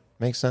art.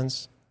 Make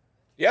sense?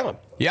 Yeah.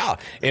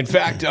 In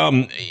fact,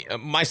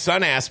 my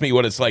son asked me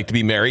what it's like to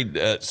be married,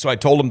 so I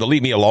told him to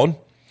leave me alone.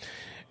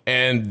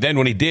 And then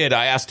when he did,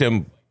 I asked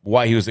him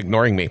why he was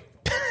ignoring me.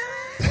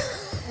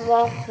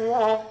 Had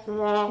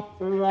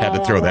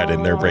to throw that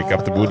in there, break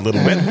up the mood a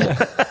little bit.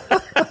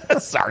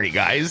 Sorry,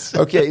 guys.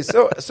 Okay,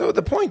 so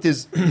the point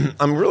is,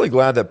 I'm really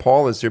glad that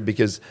Paul is here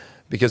because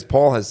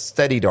Paul has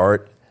studied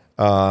art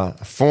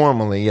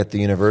formally at the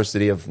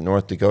University of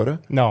North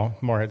Dakota. No,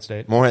 Morehead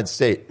State. Morehead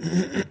State.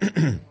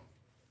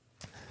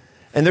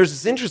 And there's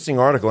this interesting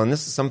article, and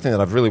this is something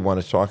that I've really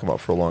wanted to talk about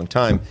for a long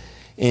time,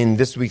 in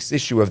this week's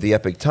issue of the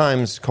Epoch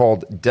Times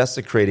called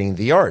Desecrating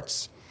the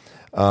Arts.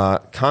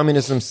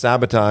 Communism,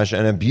 Sabotage,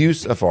 and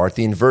Abuse of Art,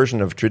 the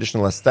Inversion of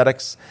Traditional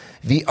Aesthetics,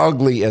 the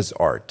Ugly as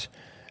Art.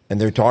 And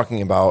they're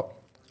talking about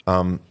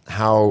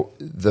how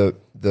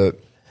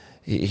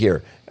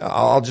here,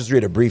 I'll just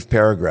read a brief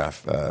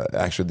paragraph.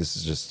 Actually, this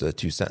is just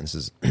 2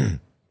 sentences.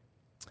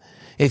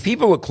 If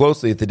people look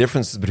closely at the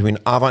differences between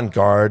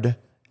avant-garde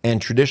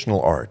and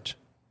traditional art,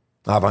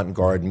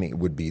 avant-garde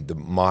would be the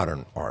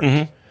modern art,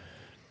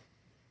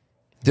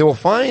 they will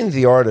find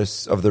the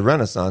artists of the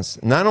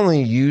Renaissance not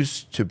only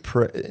used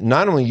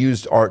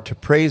art to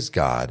praise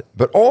God,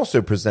 but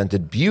also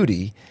presented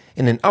beauty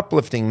in an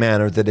uplifting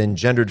manner that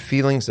engendered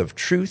feelings of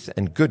truth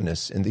and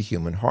goodness in the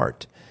human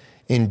heart.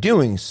 In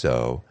doing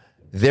so,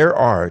 their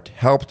art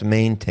helped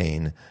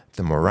maintain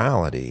the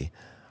morality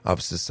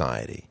of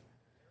society.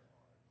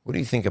 What do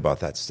you think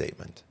about that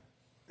statement?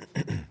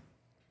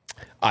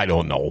 I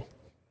don't know.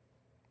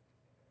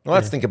 Well,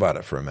 let's think about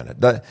it for a minute.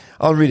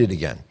 I'll read it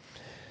again.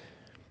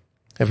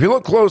 If you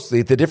look closely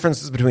at the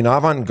differences between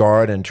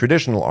avant-garde and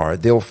traditional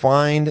art, they will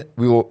find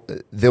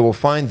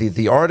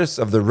the artists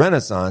of the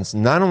Renaissance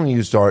not only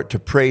used art to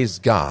praise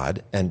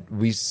God, and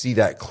we see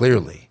that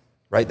clearly,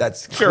 right?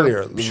 That's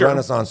clear. Sure.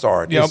 Renaissance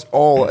art is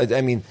all.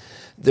 I mean,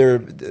 they're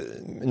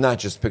not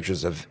just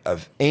pictures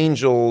of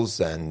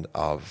angels and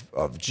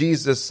of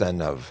Jesus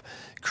and of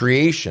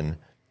creation,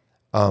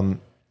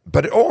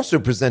 but it also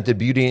presented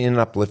beauty in an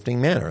uplifting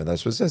manner.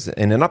 That's what it says.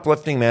 In an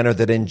uplifting manner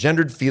that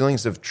engendered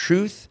feelings of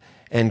truth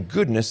and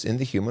goodness in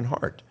the human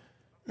heart.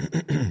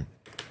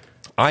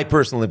 I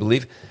personally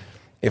believe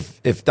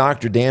if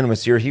Dr. Dan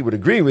was here, he would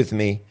agree with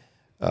me.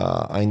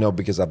 I know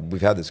because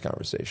we've had this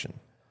conversation.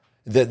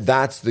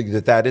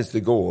 That is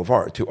the goal of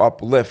art, to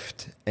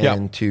uplift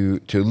and to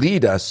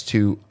lead us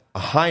to a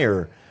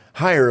higher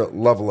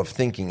level of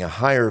thinking, a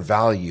higher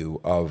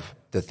value of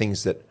the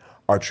things that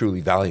are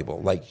truly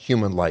valuable, like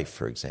human life,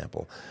 for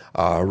example,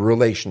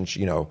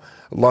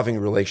 loving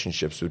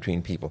relationships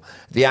between people,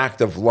 the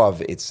act of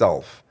love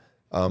itself.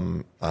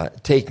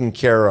 taking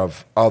care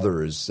of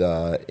others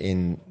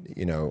in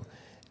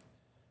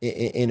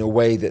a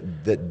way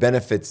that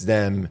benefits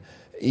them,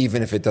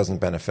 even if it doesn't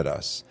benefit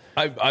us.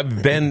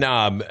 I've been,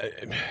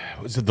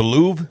 was it the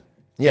Louvre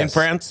in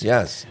France?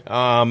 Yes.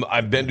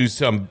 I've been to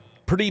some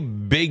pretty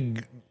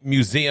big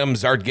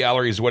museums, art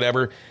galleries,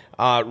 whatever.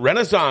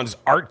 Renaissance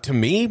art to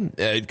me,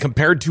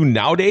 compared to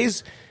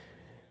nowadays,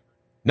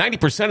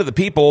 90% of the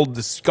people,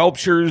 the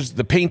sculptures,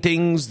 the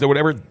paintings, the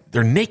whatever,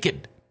 they're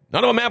naked.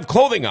 None of them have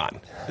clothing on.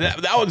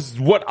 That was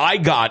what I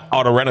got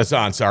out of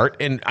Renaissance art,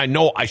 and I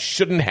know I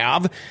shouldn't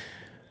have.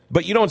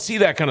 But you don't see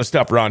that kind of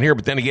stuff around here.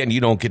 But then again, you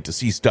don't get to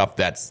see stuff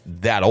that's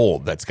that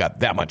old, that's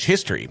got that much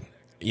history,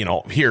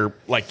 here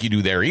like you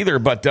do there either.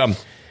 But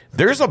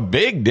there's a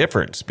big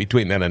difference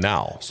between then and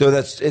now. So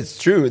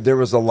it's true. There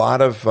was a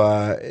lot of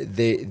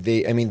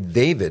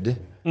David,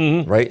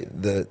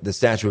 right? The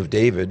statue of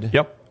David,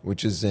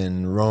 which is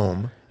in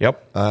Rome.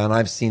 And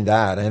I've seen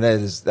that, and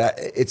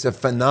it's a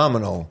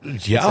phenomenal,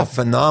 it's a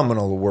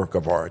phenomenal work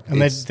of art.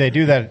 And they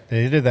do that.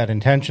 They did that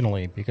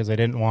intentionally because they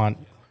didn't want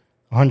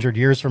 100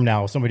 years from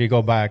now somebody to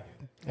go back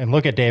and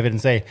look at David and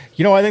say,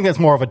 I think that's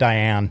more of a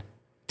Diane.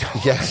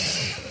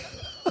 Yes.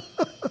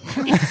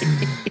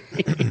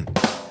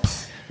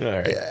 All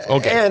right.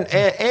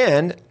 Okay.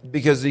 And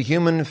because the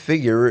human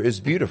figure is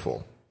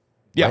beautiful.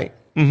 Yeah. Right?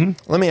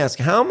 Let me ask,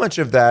 how much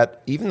of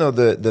that, even though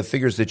the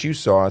figures that you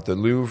saw at the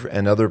Louvre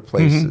and other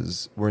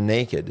places were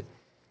naked,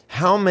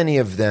 how many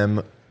of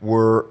them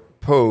were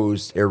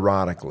posed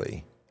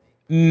erotically?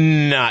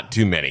 Not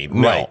too many.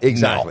 No. Right,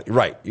 exactly. No.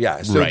 Right,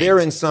 yeah. So they're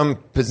in some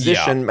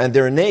position and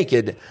they're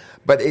naked,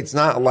 but it's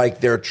not like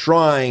they're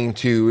trying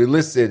to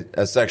elicit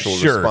a sexual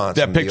response.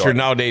 That picture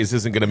nowadays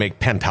isn't going to make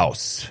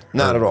Penthouse.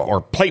 Not at all. Or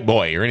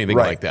Playboy or anything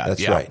like that.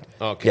 That's right.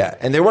 Okay. Yeah,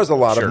 and there was a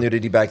lot of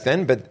nudity back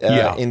then, but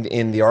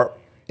in the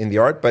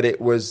art, but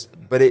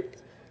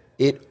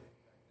it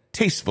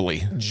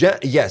tastefully.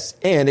 Yes,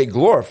 and it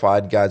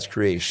glorified God's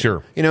creation.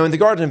 Sure. In the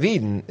Garden of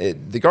Eden,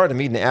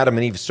 Adam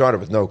and Eve started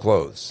with no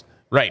clothes.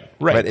 Right.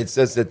 But it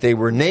says that they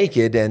were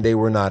naked and they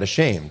were not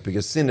ashamed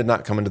because sin had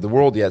not come into the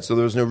world yet, so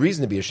there was no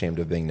reason to be ashamed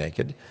of being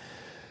naked.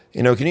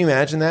 Can you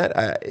imagine that?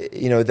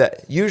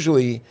 That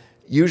usually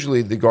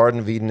the Garden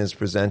of Eden is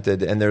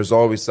presented, and there's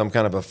always some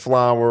kind of a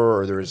flower,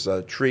 or there's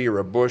a tree or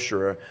a bush,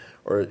 or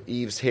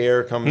Eve's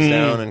hair comes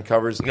down and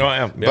covers. No,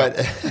 yeah.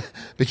 But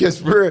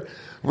because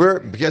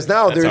because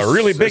now that's there's a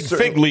really big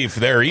fig leaf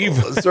there, Eve.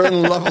 A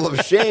certain level of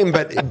shame,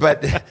 but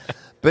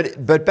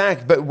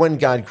when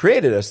God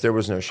created us, there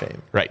was no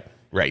shame.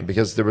 Right.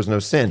 Because there was no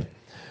sin.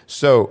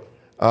 So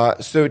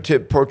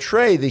to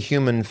portray the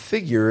human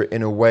figure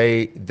in a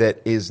way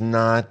that is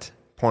not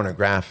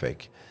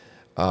pornographic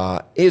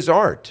is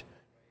art,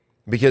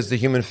 because the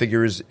human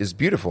figure is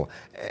beautiful.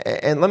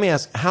 And let me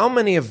ask, how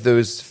many of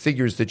those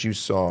figures that you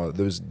saw,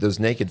 those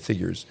naked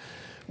figures,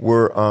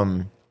 were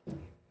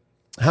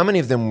how many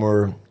of them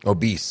were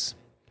obese?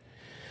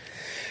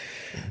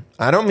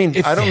 I don't mean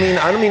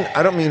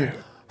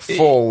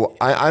full.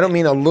 I don't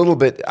mean a little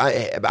bit.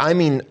 I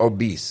mean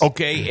obese.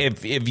 Okay,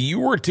 if you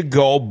were to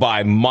go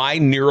by my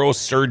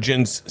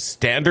neurosurgeon's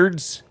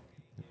standards,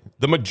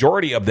 the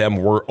majority of them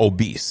were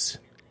obese.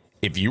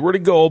 If you were to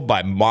go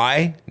by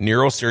my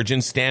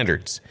neurosurgeon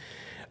standards,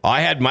 I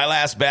had my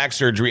last back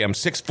surgery. I'm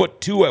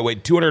 6'2". I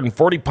weighed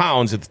 240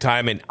 pounds at the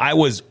time, and I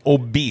was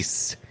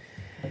obese.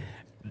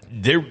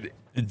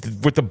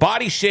 With the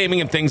body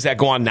shaming and things that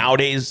go on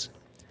nowadays,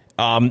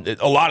 a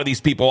lot of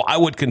these people, I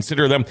would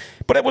consider them.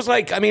 But it was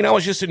like, I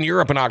was just in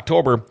Europe in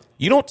October.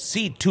 You don't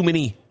see too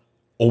many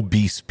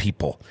obese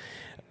people.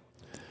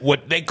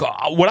 What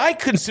I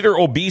consider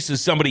obese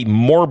is somebody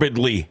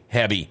morbidly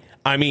heavy.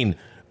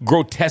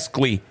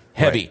 Grotesquely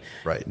heavy.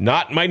 Right.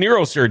 Not my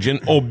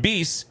neurosurgeon.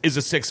 Obese is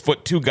a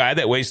 6'2" guy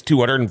that weighs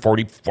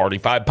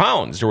 45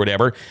 pounds or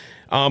whatever.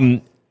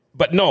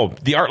 But no,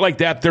 the art like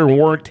that, there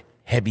weren't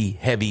heavy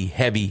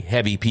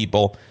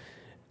people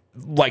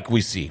like we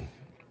see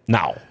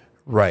now.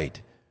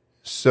 Right.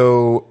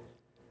 So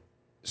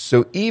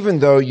even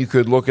though you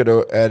could look at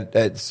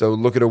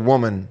a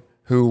woman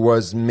who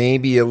was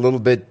maybe a little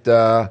bit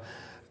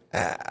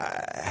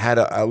had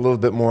a little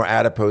bit more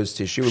adipose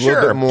tissue, a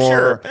little bit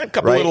more, a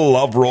couple little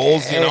love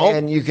rolls,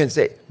 and you can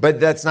say, but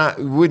that's not.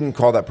 We wouldn't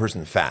call that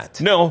person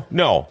fat.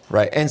 No,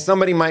 right. And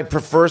somebody might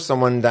prefer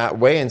someone that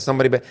way, and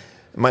somebody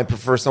might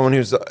prefer someone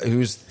who's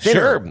thinner,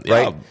 sure, right?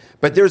 Yeah.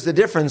 But there's a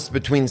difference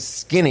between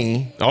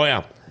skinny,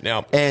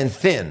 and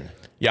thin.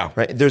 Yeah.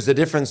 Right. There's a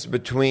difference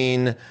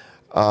between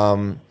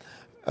you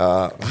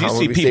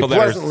see people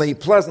that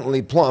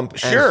pleasantly plump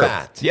and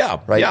fat. Yeah.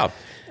 Right. Yeah.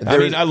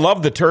 I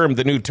love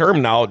the new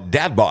term now,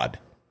 dad bod.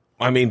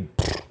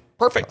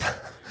 Perfect.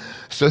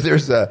 So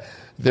there's a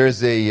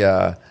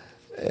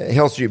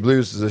Hill Street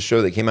Blues is a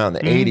show that came out in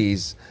the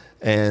 80s.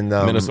 And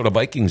Minnesota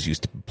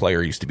Vikings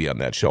player used to be on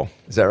that show.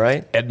 Is that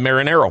right? Ed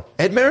Marinero.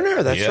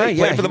 That's right.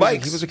 Played for the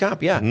Vikes. He was a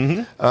cop.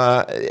 Yeah.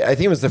 I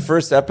think it was the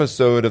first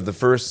episode of the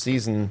first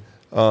season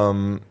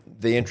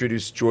they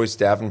introduced Joyce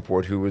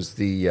Davenport, who was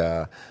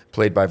the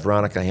played by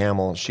Veronica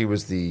Hamill. She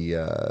was the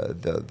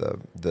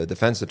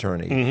defense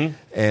attorney,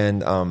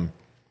 and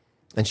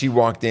she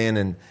walked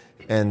in,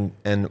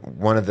 and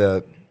one of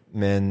the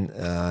men,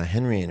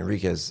 Henry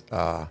Enriquez,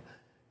 I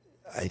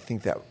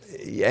think that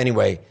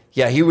anyway,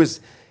 yeah, he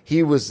was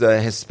a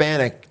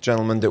Hispanic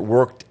gentleman that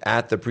worked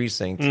at the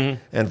precinct,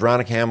 and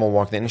Veronica Hamill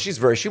walked in, and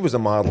she was a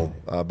model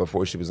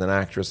before she was an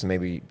actress, and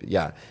maybe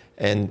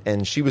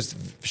and she was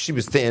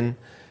thin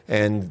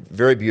and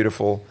very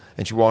beautiful,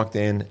 and she walked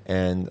in,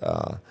 and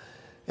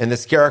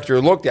this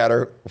character looked at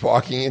her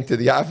walking into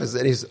the office,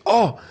 and he's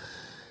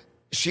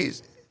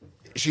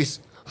she's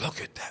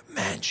look at that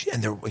man,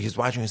 he's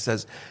watching,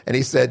 and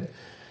he said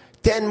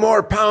 10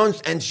 more pounds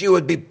and she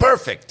would be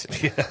perfect.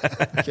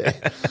 Okay.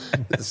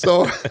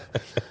 So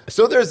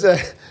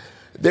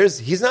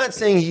he's not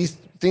saying he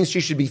thinks she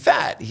should be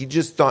fat. He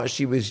just thought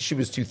she was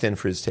too thin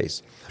for his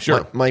taste.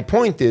 Sure. My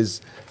point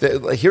is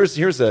that here's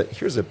a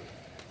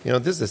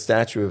this is a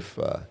statue of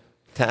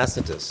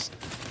Tacitus.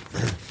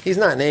 He's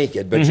not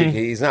naked, but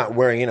he's not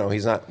wearing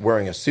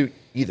a suit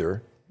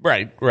either.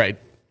 Right.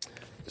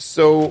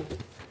 So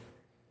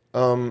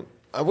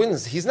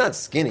he's not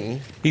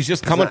skinny. He's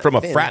just coming from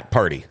a thin, frat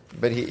party.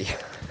 But he...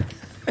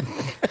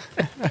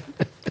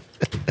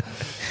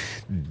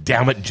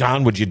 Damn it,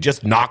 John, would you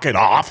just knock it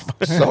off?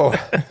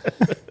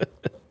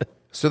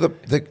 So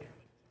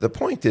the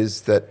point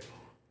is that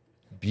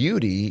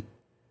beauty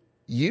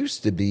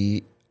used to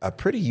be a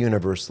pretty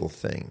universal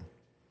thing.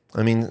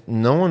 I mean,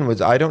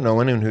 I don't know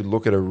anyone who'd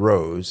look at a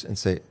rose and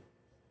say,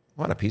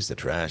 what a piece of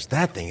trash.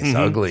 That thing is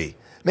ugly.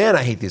 Man,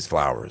 I hate these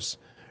flowers,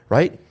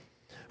 right?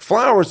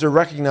 Flowers are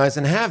recognized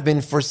and have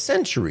been for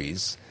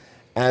centuries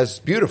as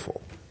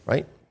beautiful,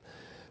 right?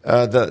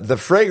 The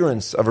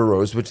fragrance of a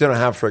rose, which they don't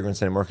have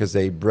fragrance anymore because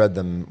they bred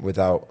them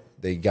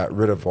they got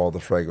rid of all the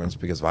fragrance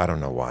because I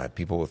don't know why.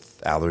 People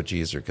with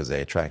allergies or because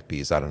they attract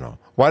bees, I don't know.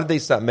 Why did they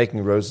stop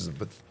making roses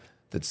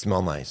that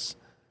smell nice?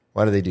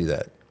 Why did they do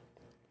that?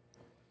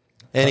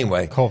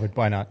 Anyway. COVID,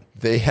 why not?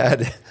 They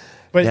had...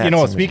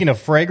 But, speaking of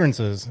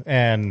fragrances,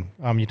 and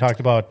you talked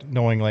about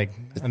knowing like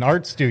an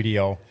art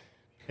studio...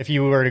 If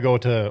you were to go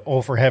to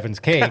For Heaven's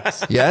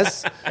Cakes,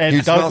 yes,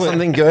 you smell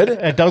something good.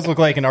 It does look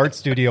like an art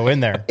studio in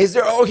there. Is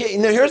there? Okay,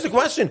 now here's the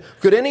question: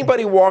 could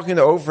anybody walk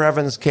into For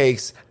Heaven's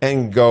Cakes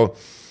and go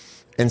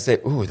and say,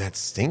 "Ooh, that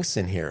stinks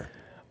in here"?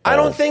 I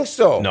don't think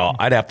so. No,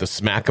 I'd have to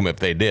smack them if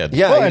they did.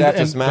 Yeah, you'd have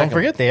to smack them. Don't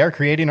forget, they are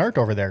creating art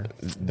over there.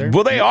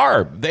 They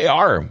are. They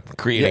are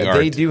creating art.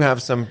 They do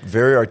have some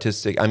very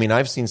artistic. I mean,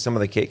 I've seen some of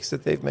the cakes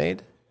that they've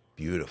made.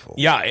 Beautiful.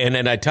 Yeah,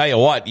 and I tell you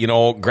what,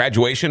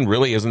 graduation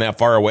really isn't that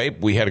far away.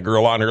 We had a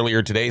girl on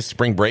earlier today.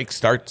 Spring break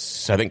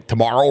starts, I think,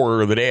 tomorrow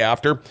or the day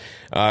after.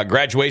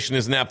 Graduation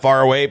isn't that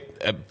far away.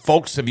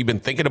 Folks, have you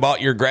been thinking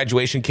about your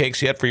graduation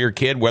cakes yet for your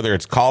kid, whether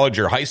it's college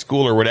or high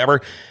school or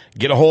whatever?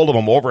 Get a hold of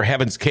them. Over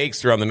Heaven's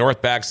Cakes. They're on the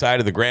north back side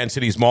of the Grand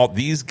Cities Mall.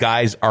 These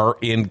guys are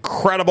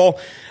incredible.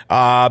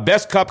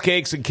 Best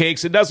cupcakes and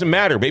cakes. It doesn't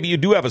matter. Maybe you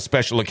do have a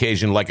special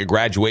occasion like a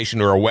graduation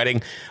or a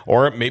wedding,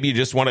 or maybe you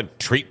just want to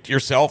treat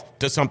yourself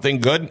to something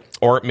good,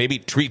 or maybe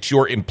treat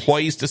your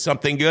employees to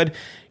something good.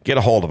 Get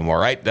a hold of them, all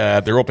right?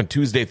 They're open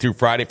Tuesday through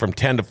Friday from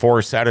 10 to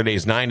 4,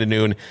 Saturdays 9 to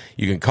noon.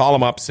 You can call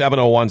them up,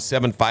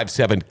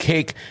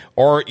 701-757-CAKE,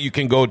 or you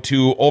can go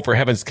to For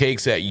Heaven's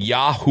Cakes at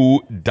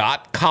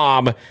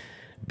yahoo.com.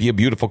 Be a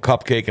beautiful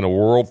cupcake in a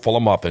world full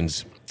of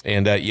muffins.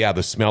 And,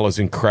 the smell is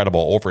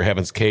incredible. For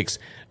Heaven's Cakes,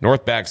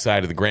 north back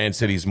side of the Grand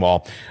Cities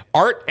Mall.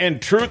 Art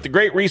and Truth, The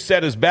Great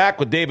Reset is back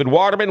with David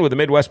Waterman with the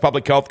Midwest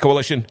Public Health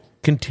Coalition.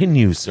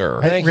 Continue, sir.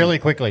 Really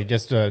quickly,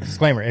 just a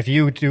disclaimer. If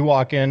you do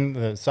walk in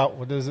the south,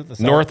 what is it? The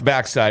south? North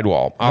backside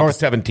wall, off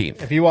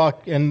 17th. If you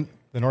walk in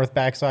the north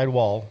backside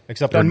wall,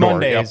 except on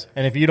Mondays,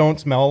 and if you don't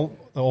smell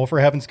the For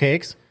Heaven's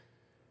Cakes,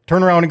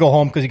 turn around and go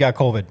home because you got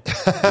COVID.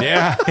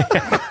 Yeah.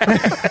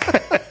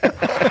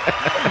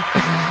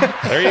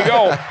 There you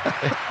go.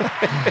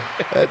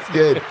 That's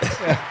good.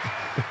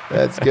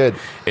 That's good.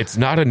 It's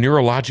not a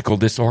neurological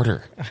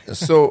disorder.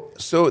 So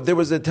there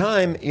was a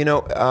time,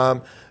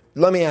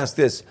 let me ask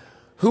this.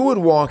 Who would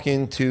walk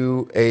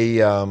into a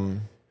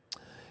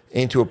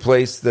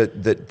place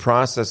that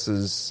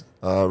processes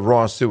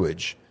raw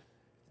sewage,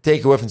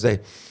 take a whiff and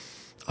say,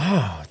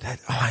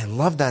 I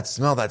love that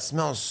smell. That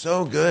smells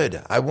so good.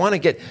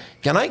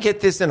 Can I get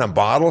this in a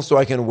bottle so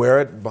I can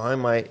wear it behind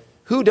my...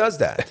 Who does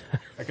that?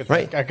 I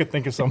could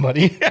think of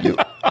somebody.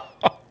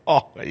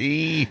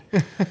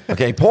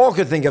 Okay, Paul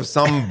could think of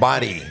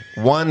somebody,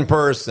 one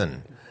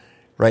person,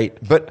 right?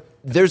 But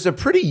there's a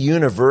pretty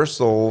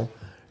universal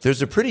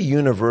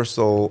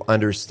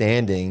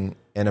understanding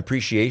and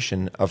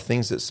appreciation of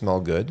things that smell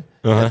good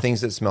and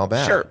things that smell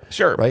bad.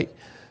 Sure. Right?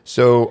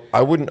 So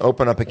I wouldn't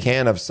open up a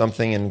can of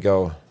something and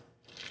go,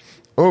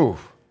 oh,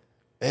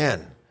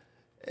 man.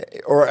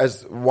 Or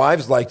as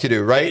wives like to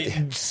do, right?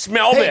 Hey,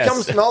 smell this. Hey,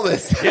 come smell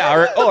this.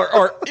 Yeah,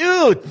 or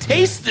ew,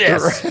 taste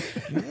this.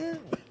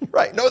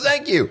 Right. No,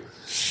 thank you.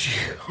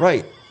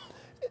 Right.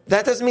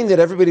 that doesn't mean that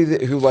everybody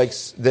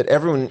that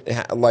everyone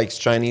likes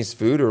Chinese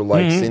food or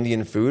likes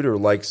Indian food or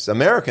likes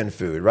American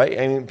food, right?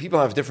 I mean, people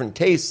have different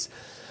tastes,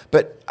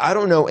 but I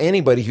don't know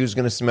anybody who's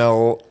going to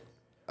smell,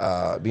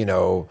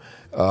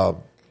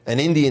 an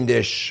Indian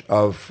dish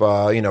of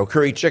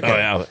curry chicken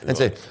and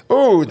say,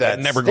 "Oh, that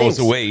never stinks."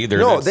 goes away either.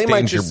 No, That they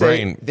might stains your just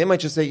brain. say, they might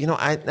just say,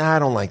 I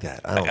don't like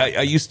that.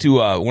 I used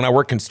to when I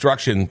worked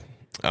construction,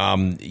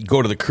 you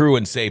go to the crew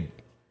and say,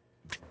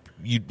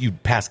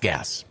 you'd pass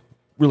gas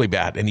really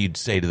bad, and you'd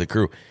say to the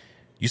crew,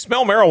 "You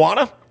smell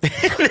marijuana?"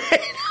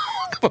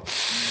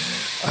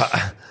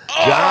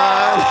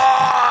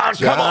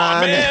 Come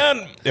on,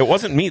 man. It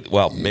wasn't me.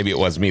 Well, maybe it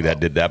was me that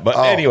did that. But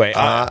anyway,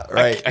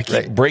 I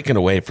keep breaking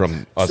away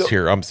from us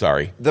here. I'm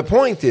sorry. The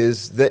point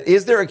is that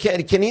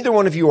can either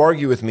one of you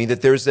argue with me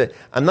that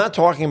I'm not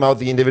talking about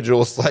the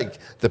individuals like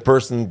the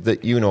person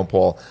that you know,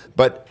 Paul,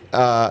 but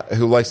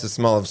who likes the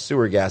smell of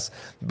sewer gas.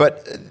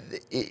 But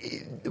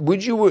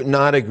would you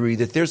not agree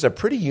that there's a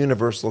pretty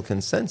universal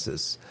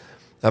consensus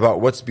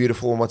about what's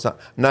beautiful and what's not?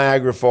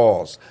 Niagara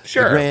Falls,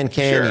 sure, the Grand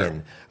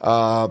Canyon,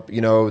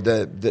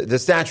 the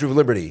Statue of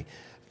Liberty.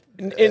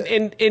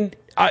 And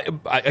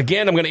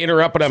again, I'm going to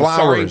interrupt, but I'm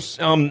Flowers.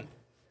 sorry.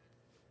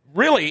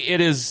 Really,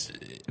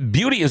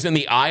 beauty is in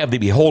the eye of the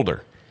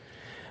beholder.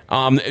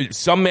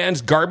 Some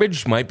man's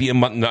garbage might be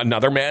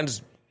another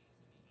man's,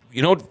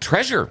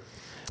 treasure.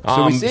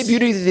 So we say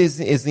beauty is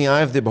in the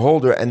eye of the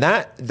beholder, and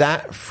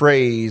that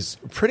phrase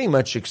pretty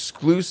much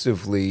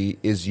exclusively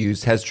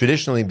has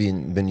traditionally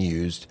been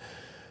used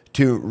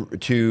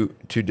to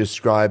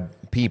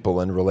describe people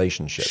and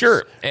relationships.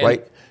 Sure.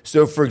 Right?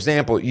 So, for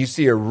example, you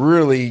see a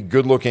really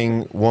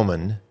good-looking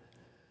woman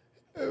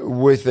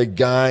with a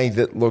guy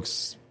that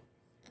looks,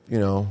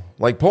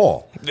 like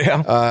Paul.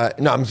 Yeah.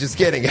 No, I'm just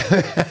kidding.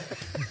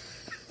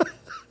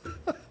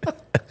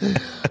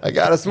 I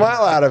got a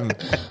smile out of him.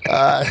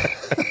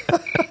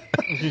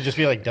 You'd just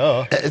be like,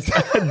 duh.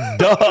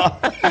 Duh.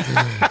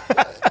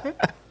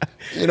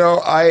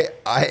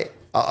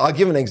 I'll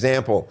give an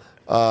example.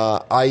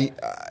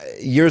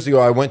 Years ago,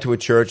 I went to a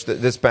church.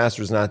 This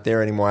pastor's not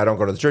there anymore. I don't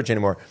go to the church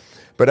anymore.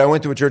 But I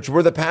went to a church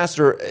where the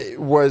pastor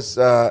was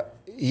clearly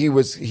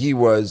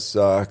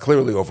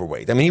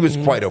overweight. I mean, he was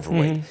quite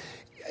overweight.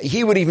 Mm-hmm.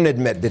 He would even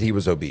admit that he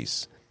was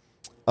obese,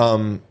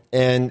 and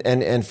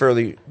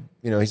fairly,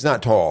 he's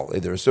not tall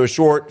either. So a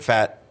short,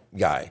 fat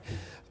guy,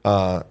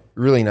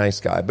 really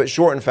nice guy, but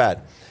short and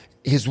fat.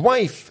 His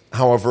wife,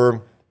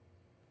 however,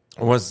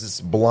 was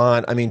this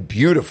blonde,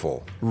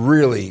 beautiful,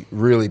 really,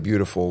 really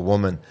beautiful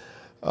woman,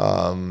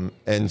 and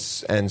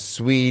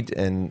sweet.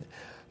 And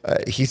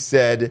he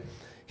said,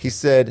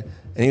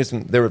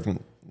 and they were from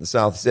the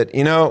South. He said,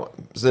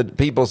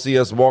 people see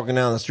us walking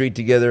down the street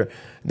together.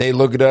 They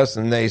look at us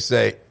and they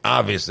say,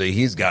 obviously,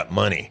 he's got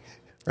money,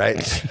 right?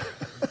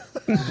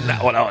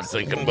 Not what I was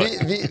thinking, but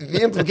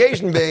the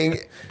implication being,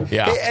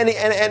 yeah.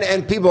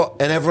 And people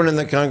and everyone in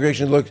the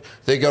congregation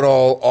they got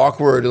all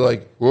awkward,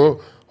 like,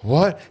 whoa,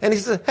 what? And he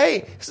said,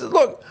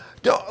 look.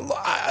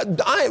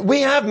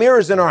 We have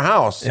mirrors in our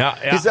house. Yeah,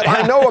 he said,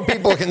 I know what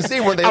people can see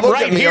when they look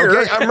right at me. Here.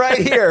 Okay? I'm right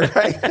here.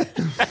 Right?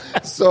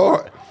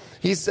 So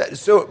he said.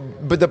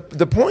 But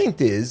the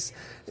point is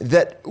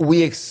that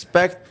we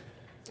expect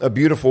a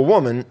beautiful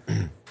woman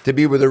to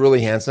be with a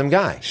really handsome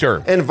guy.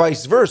 Sure. And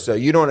vice versa.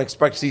 You don't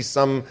expect to see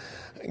some,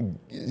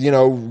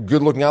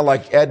 good-looking guy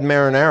like Ed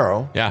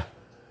Marinaro. Yeah.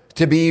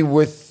 To be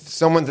with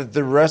someone that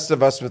the rest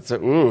of us would say,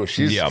 ooh,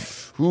 she's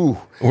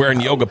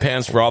wearing yoga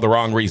pants for all the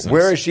wrong reasons.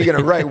 Where is she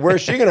going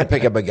to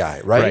pick up a guy,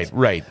 right?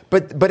 Right.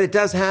 But it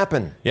does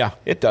happen. Yeah,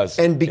 it does.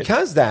 And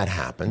because that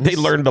happens, they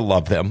learn to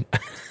love them.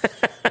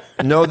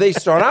 No, they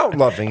start out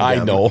loving them. I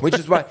know. Which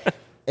is why,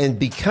 and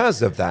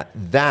because of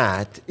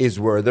that is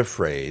where the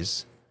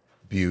phrase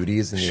beauty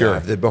is in the eye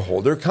of the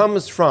beholder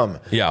comes from.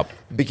 Yeah.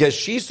 Because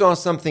she saw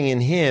something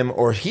in him,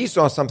 or he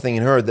saw something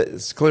in her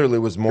that clearly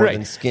was more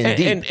than skin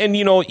deep. And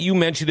you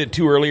mentioned it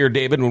too earlier,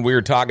 David, when we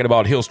were talking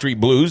about Hill Street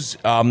Blues.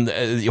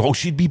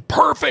 She'd be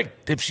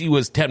perfect if she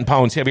was 10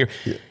 pounds heavier.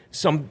 Yeah.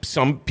 Some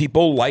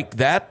people like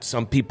that.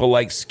 Some people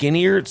like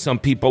skinnier. Some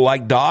people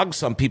like dogs.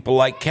 Some people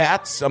like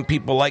cats. Some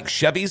people like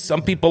Chevys.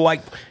 Some people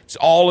like... It's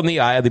all in the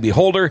eye of the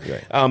beholder.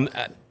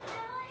 Right.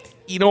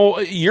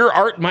 Your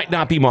art might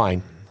not be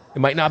mine. It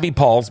might not be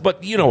Paul's,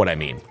 but you know what I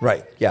mean.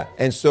 Right, yeah.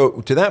 And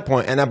so to that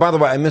point, and by the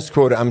way, I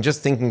misquoted. I'm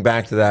just thinking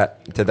back to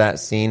that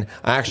scene.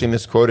 I actually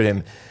misquoted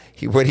him.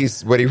 What he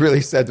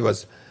really said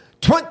was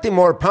 20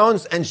 more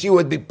pounds and she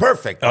would be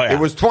perfect. Oh, yeah.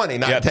 It was 20,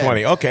 not 10.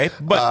 20. Okay.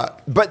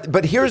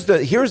 But here's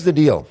the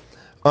deal.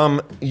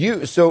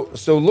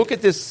 So look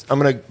at this. I'm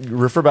going to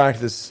refer back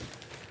to this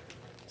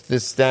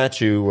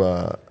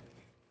statue.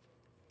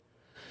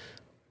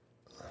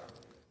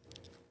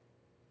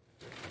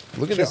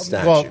 Look at this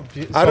statue. Well,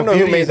 I don't know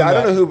who made.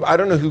 I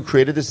don't know who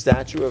created the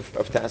statue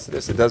of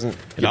Tacitus. It doesn't.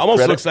 It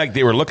almost looks like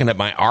they were looking at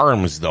my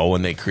arms though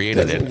when they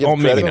created it. Oh,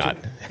 maybe not.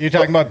 You're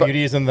talking about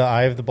beauty is in the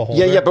eye of the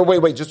beholder. Yeah. But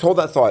wait. Just hold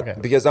that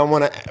thought because I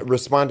want to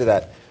respond to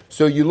that.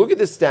 So you look at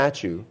this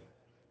statue,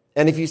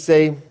 and if you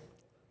say,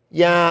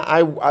 "Yeah,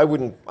 I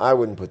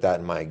wouldn't put that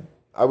in my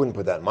I wouldn't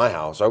put that in my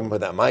house. I wouldn't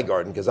put that in my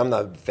garden because I'm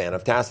not a fan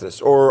of Tacitus.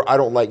 Or I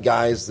don't like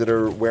guys that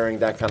are wearing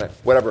that kind of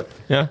whatever.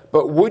 Yeah.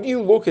 But would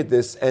you look at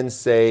this and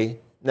say,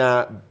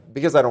 nah,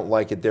 because I don't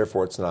like it,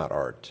 therefore it's not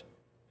art?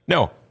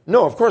 No.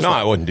 No, of course No,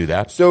 not. I wouldn't do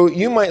that. So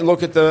you might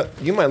look at the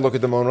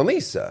Mona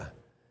Lisa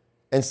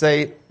and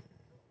say,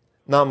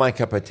 not my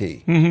cup of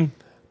tea. Mm-hmm.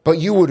 But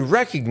you would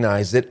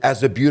recognize it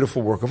as a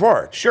beautiful work of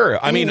art.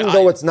 Sure. I mean, even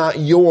though it's not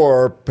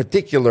your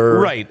particular...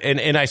 Right.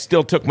 And I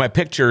still took my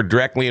picture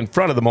directly in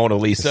front of the Mona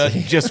Lisa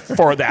just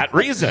for that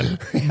reason.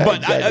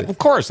 But of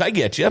course, I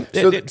get you.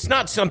 It's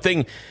not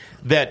something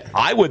that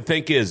I would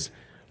think is,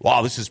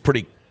 wow, this is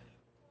pretty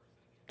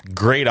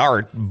great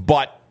art.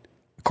 But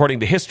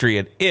according to history,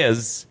 it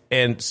is.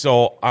 And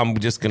so I'm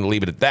just going to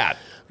leave it at that.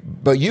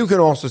 But you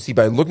can also see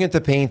by looking at the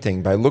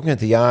painting, by looking at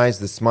the eyes,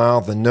 the smile,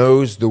 the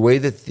nose, the way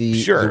that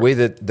the way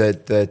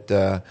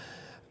that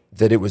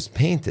it was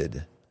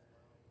painted,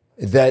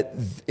 that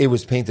it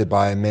was painted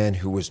by a man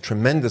who was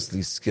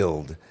tremendously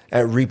skilled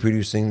at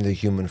reproducing the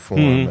human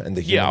form and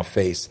the human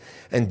face,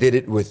 and did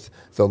it with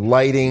the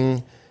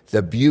lighting,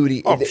 the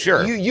beauty. Oh,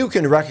 sure. You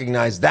can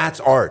recognize that's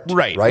art.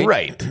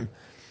 Right.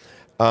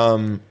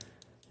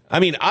 I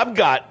mean, I've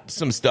got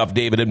some stuff,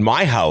 David, in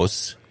my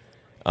house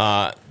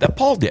that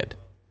Paul did.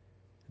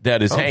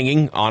 That is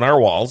hanging on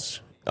our walls.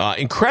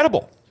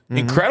 Incredible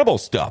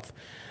stuff.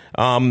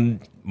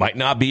 Might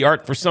not be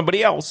art for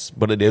somebody else,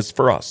 but it is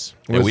for us,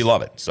 and we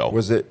love it. So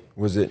was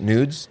it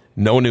nudes?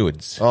 No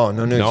nudes. Oh,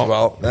 no nudes. No.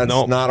 Well, that's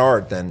not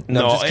art then.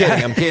 No, I'm just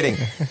kidding. I'm kidding.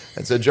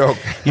 That's a joke.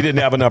 He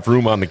didn't have enough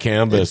room on the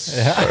canvas.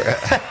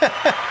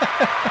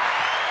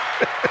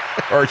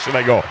 Or should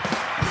I go?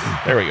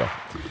 There we go.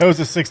 That was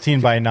a 16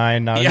 by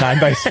 9, not a 9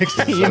 by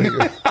 16.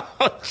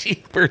 Oh,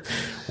 gee, we're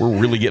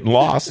really getting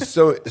lost.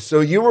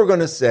 So you were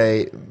going to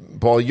say,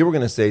 Paul,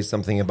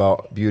 something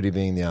about beauty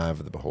being the eye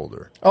of the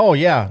beholder. Oh,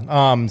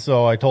 yeah.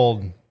 So I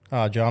told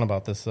John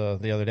about this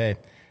the other day.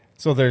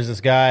 So there's this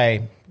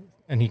guy,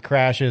 and he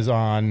crashes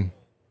on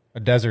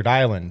a desert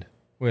island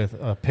with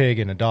a pig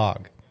and a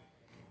dog.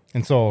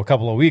 And so a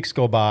couple of weeks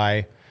go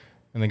by,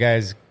 and the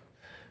guy's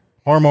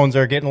hormones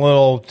are getting a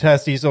little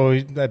testy, so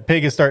that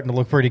pig is starting to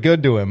look pretty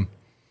good to him.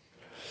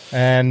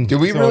 And do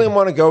we really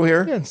want to go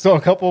here? Yeah, so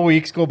a couple of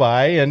weeks go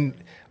by, and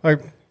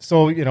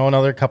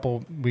another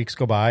couple weeks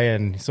go by,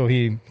 and so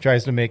he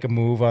tries to make a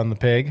move on the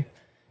pig,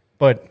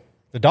 but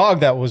the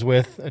dog that was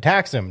with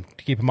attacks him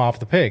to keep him off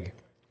the pig.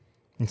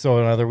 And so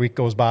another week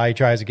goes by, he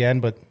tries again,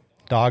 but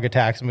dog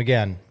attacks him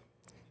again.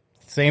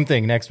 Same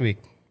thing next week,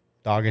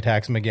 dog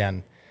attacks him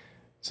again.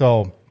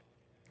 So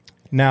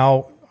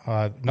now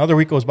another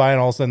week goes by, and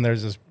all of a sudden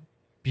there's this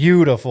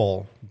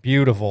beautiful,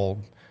 beautiful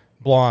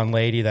blonde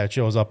lady that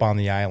shows up on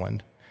the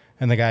island.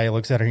 And the guy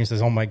looks at her and he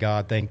says, "Oh my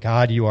God, thank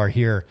God you are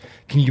here.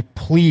 Can you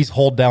please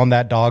hold down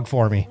that dog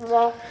for me?"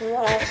 Or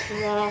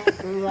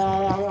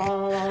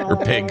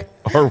pig.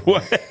 Or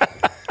what?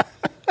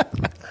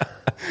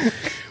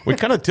 We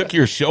kind of took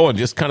your show and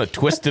just kind of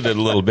twisted it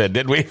a little bit,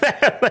 didn't we?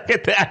 Look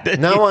at that.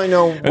 Now I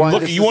know why.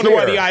 Look, you wonder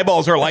why the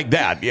eyeballs are like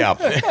that. Yeah.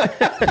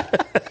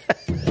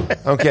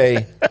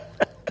 Okay.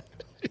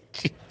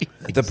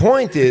 The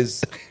point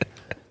is,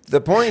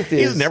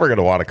 he's never going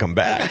to want to come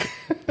back.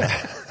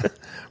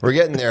 We're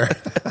getting there.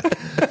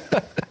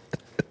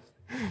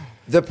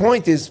 The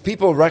point is,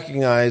 people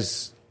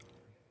recognize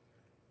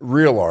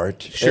real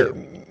art. Sure.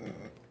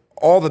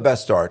 All the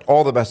best art,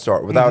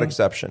 without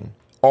exception,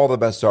 all the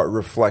best art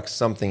reflects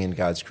something in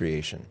God's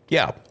creation.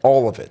 Yeah.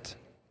 All of it.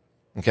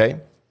 Okay?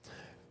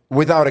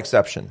 Without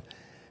exception.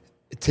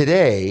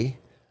 Today,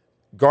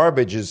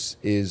 garbage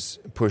is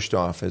pushed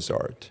off as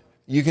art.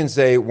 You can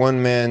say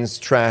one man's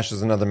trash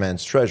is another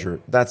man's treasure.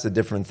 That's a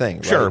different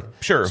thing, right?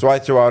 Sure. So I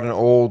throw out an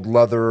old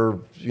leather,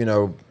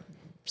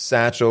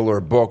 satchel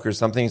or book or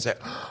something and say,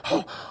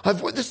 "Oh,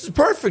 this is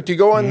perfect to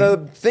go on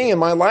the thing in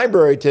my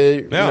library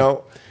to,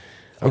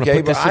 Okay,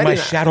 put this in my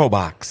shadow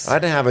box. I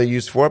didn't have a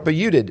use for it, but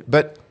you did.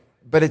 But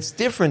it's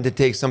different to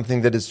take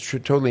something that is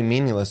totally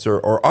meaningless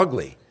or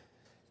ugly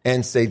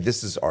and say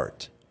this is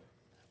art,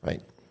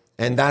 right?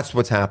 And that's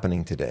what's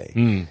happening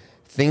today.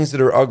 Things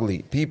that are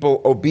ugly,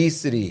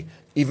 obesity,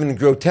 even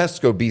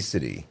grotesque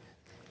obesity,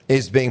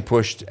 is being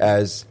pushed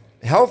as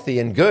healthy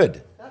and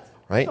good,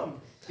 right?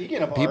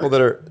 Speaking of people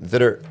art,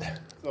 that are.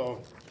 So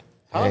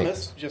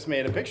Thomas just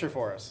made a picture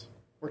for us.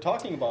 We're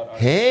talking about art.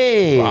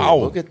 Hey, wow.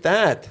 Look at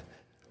that.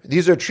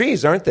 These are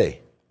trees, aren't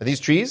they? Are these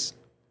trees?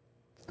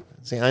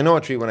 See, I know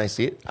a tree when I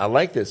see it. I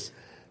like this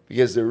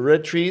because the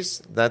red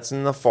trees, that's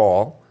in the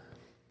fall.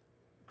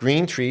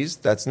 Green trees,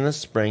 that's in the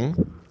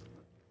spring.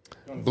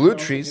 Blue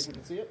trees,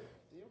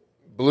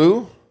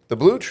 the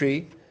blue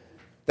tree,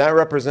 that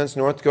represents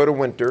North Dakota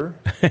winter.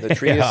 The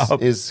tree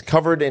is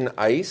covered in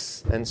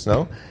ice and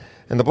snow.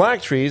 And the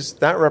black trees,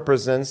 that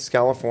represents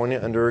California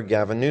under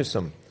Gavin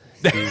Newsom.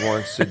 He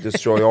wants to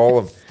destroy all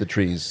of the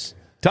trees.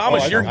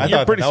 Thomas, you're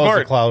pretty smart.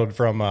 Was a cloud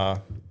from,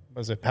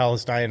 was it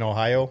Palestine,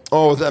 Ohio?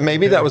 Oh,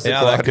 maybe that was the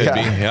cloud. That could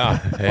be.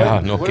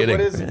 Yeah, no kidding.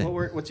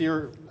 What's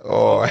your...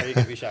 Oh, you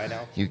can be shy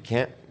now. You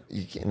can't...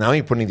 now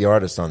you're putting the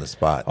artist on the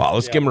spot. Oh,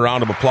 let's give him a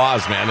round of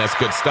applause, man. That's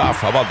good stuff.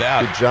 How about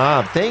that? Good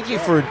job. Thank you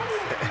for.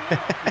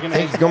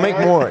 Go make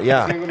more.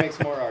 Yeah. He's gonna make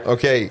some more art.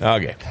 Okay.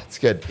 Okay. That's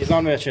good. He's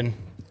on mission.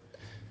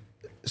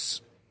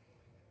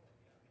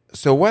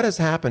 So what has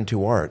happened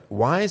to art?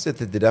 Why is it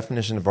that the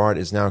definition of art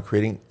is now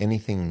creating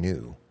anything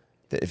new?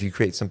 That if you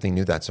create something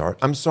new, that's art?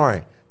 I'm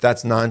sorry.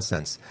 That's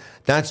nonsense.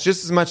 That's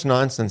just as much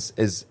nonsense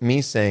as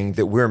me saying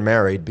that we're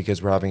married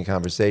because we're having a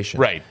conversation.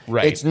 Right.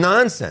 It's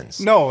nonsense.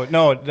 No.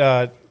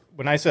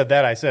 When I said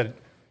that, I said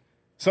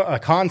a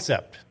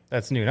concept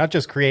that's new, not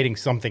just creating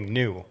something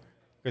new,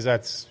 because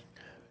that's.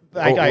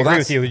 I agree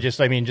with you.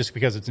 Just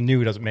because it's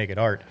new doesn't make it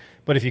art.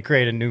 But if you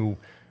create a new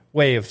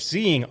way of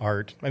seeing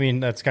art,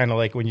 that's kind of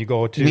like when you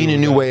go to. You mean a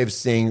new way of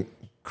seeing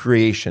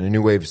creation, a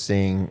new way of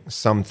seeing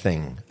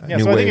something. Yeah,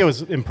 so I think it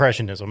was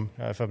Impressionism,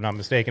 if I'm not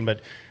mistaken. But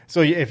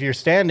so if you're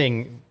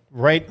standing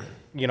right,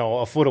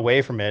 a foot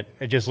away from it,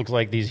 it just looks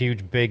like these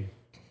huge, big,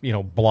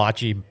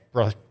 blotchy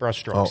brush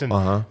strokes.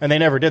 And they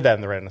never did that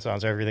in the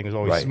Renaissance. Everything was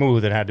always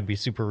smooth and had to be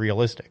super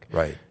realistic.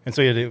 Right. And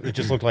so it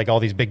just looked like all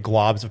these big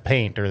globs of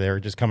paint, or they were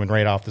just coming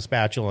right off the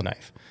spatula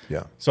knife.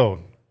 Yeah. So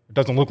it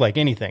doesn't look like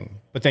anything.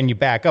 But then you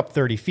back up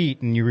 30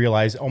 feet and you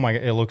realize, oh my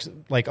God, it looks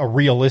like a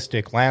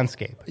realistic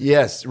landscape.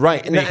 Yes,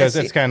 right. And because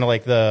it's kind of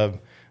like the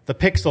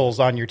pixels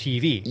on your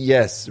TV.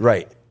 Yes,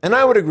 right. And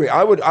I would agree.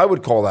 I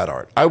would call that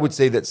art. I would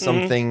say that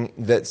something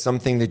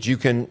that you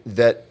can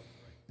that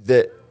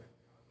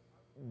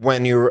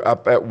when you're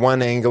up at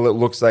one angle it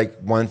looks like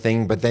one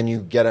thing, but then you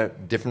get a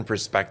different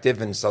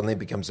perspective and suddenly it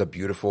becomes a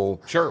beautiful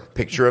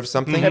picture of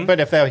something. Mm-hmm. But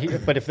if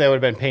they would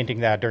have been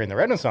painting that during the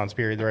Renaissance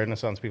period, the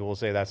Renaissance people will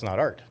say that's not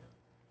art.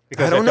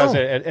 Because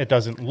it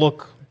doesn't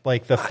look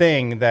like the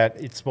thing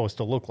that it's supposed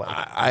to look like.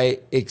 I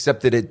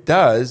accept that it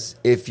does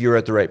if you're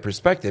at the right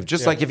perspective.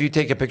 Just like if you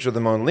take a picture of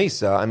the Mona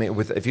Lisa.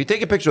 If you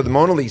take a picture of the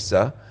Mona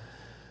Lisa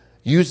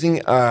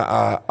using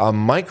a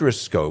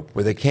microscope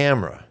with a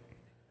camera,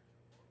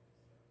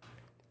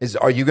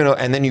 are you gonna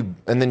and then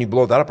you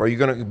blow that up? Are you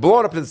gonna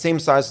blow it up to the same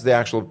size as the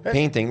actual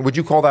painting? Would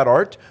you call that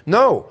art?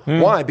 No.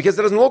 Why? Because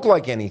it doesn't look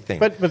like anything.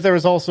 But there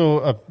was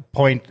also a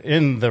point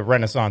in the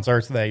Renaissance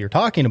arts that you're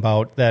talking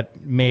about that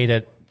made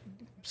it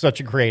such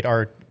a great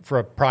art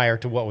prior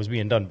to what was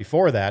being done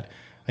before that.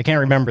 I can't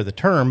remember the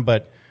term,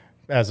 but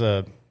as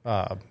a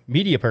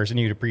media person,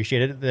 you'd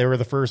appreciate it. They were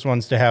the first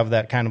ones to have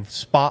that kind of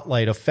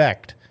spotlight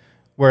effect,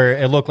 where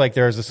it looked like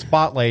there was a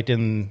spotlight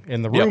in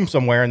the room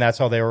somewhere, and that's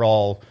how they were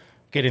all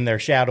getting their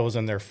shadows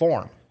and their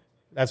form.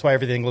 That's why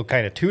everything looked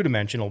kind of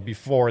two-dimensional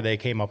before they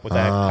came up with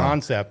that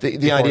concept.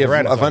 The idea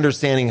of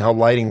understanding how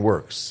lighting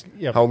works,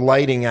 how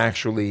lighting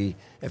actually,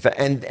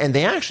 and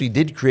they actually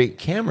did create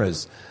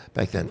cameras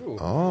back then. We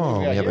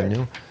have a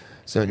new.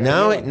 So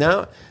now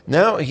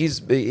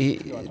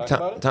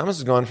Thomas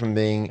has gone from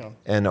being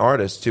an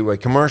artist to a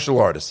commercial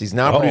artist. He's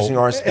now producing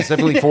art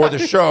specifically for the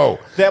show.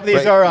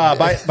 These are,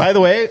 by the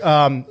way,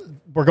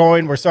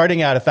 we're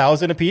starting at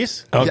 1,000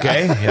 apiece.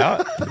 Okay,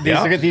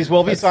 These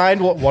will be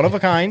signed, one of a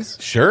kinds.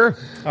 Sure.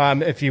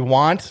 If you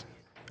want,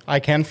 I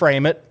can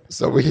frame it.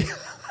 So we.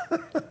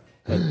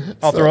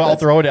 I'll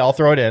throw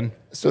it in.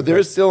 So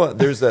there's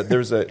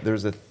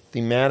a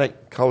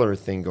thematic color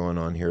thing going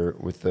on here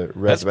with the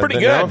red. That's pretty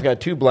good. Now I've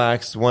got two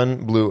blacks,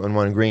 one blue, and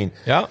one green.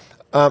 Yeah.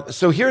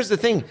 So here's the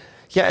thing.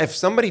 Yeah, if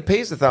somebody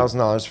pays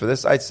 $1,000 for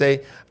this, I'd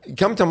say,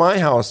 come to my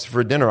house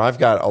for dinner. I've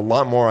got a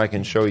lot more I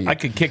can show you. I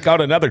could kick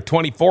out another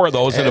 24 of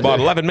those in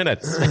about 11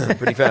 minutes.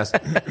 Pretty fast.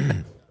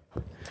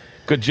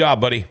 Good job,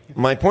 buddy.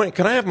 My point,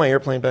 can I have my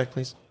airplane back,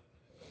 please?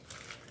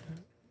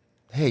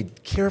 Hey,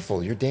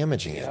 careful, you're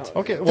damaging it.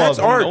 Okay, well, that's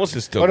art.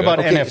 What about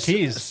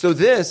NFTs? So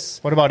this...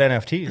 What about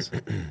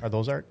NFTs? Are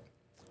those art?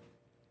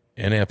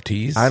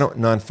 NFTs?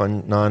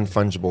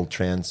 Non-fungible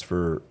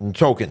transfer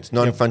tokens,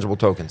 non-fungible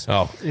tokens.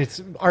 Oh.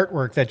 It's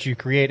artwork that you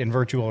create in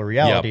virtual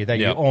reality that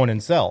you own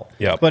and sell.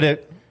 Yep. But if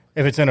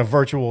it's in a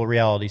virtual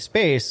reality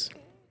space,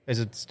 is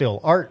it still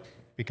art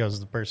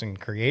because the person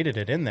created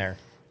it in there?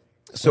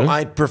 So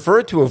I'd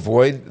prefer to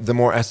avoid the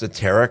more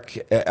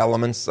esoteric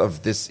elements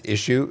of this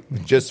issue,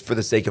 just for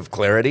the sake of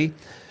clarity.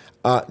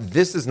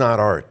 This is not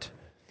art.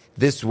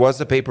 This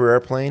was a paper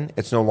airplane.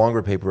 It's no longer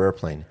a paper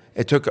airplane.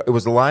 It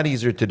was a lot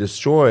easier to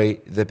destroy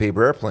the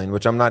paper airplane,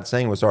 which I'm not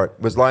saying was art.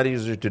 It was a lot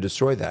easier to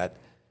destroy that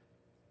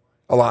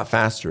a lot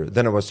faster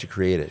than it was to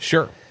create it.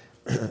 Sure.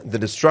 The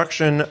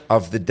destruction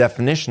of the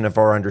definition of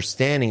our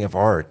understanding of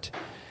art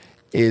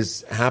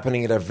is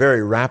happening at a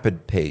very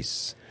rapid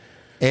pace.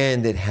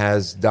 And it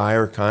has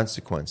dire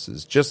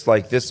consequences. Just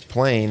like this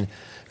plane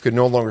could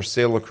no longer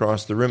sail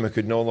across the room, it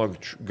could no longer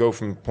go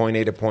from point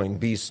A to point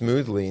B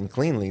smoothly and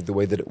cleanly the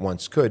way that it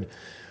once could.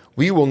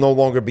 We will no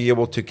longer be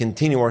able to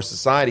continue our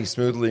society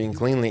smoothly and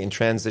cleanly and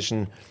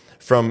transition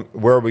from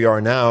where we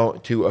are now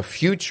to a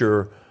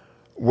future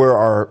where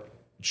our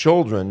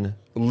children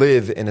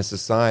live in a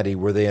society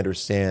where they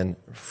understand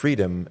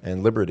freedom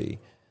and liberty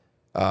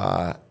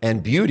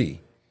and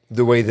beauty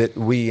the way that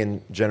we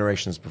and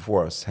generations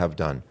before us have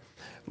done.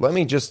 Let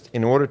me just,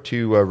 in order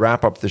to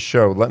wrap up the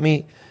show, let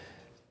me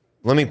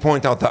let me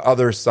point out the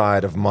other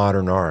side of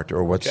modern art,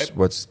 or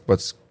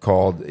what's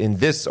called in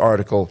this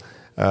article.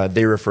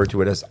 They refer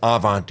to it as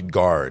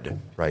avant-garde,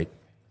 right?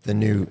 The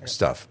new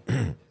stuff.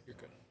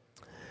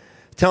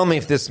 Tell me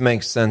if this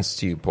makes sense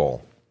to you,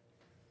 Paul.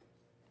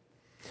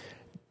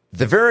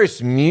 The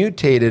various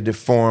mutated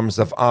forms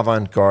of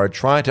avant-garde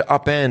try to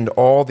upend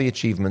all the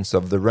achievements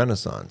of the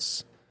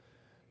Renaissance,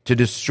 to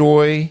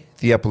destroy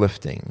the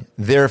uplifting,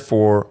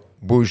 therefore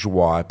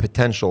bourgeois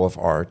potential of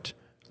art,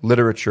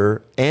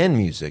 literature, and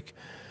music,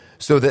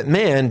 so that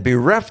man,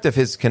 bereft of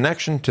his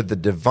connection to the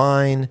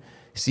divine,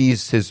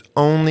 sees his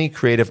only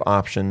creative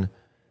option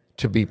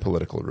to be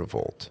political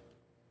revolt.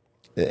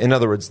 In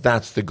other words,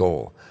 that's the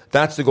goal.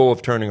 That's the goal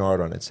of turning art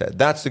on its head.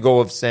 That's the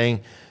goal of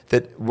saying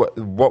that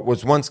what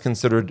was once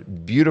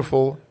considered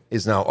beautiful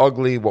is now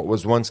ugly. What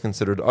was once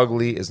considered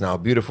ugly is now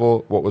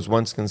beautiful. What was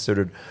once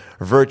considered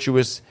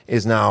virtuous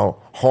is now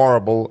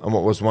horrible. And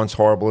what was once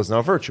horrible is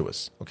now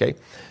virtuous. Okay?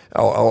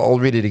 I'll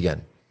read it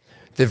again.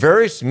 The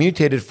various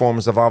mutated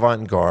forms of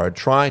avant-garde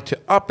try to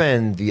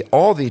upend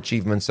all the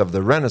achievements of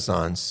the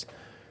Renaissance,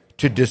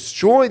 to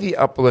destroy the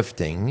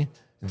uplifting,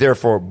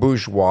 therefore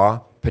bourgeois,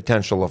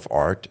 potential of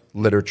art,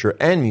 literature,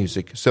 and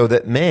music, so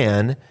that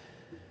man,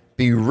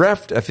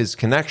 bereft of his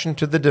connection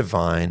to the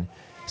divine,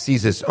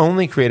 sees his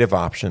only creative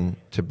option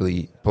to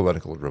be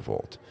political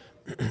revolt.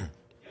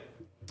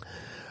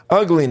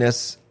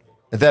 Ugliness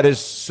that is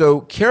so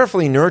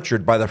carefully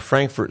nurtured by the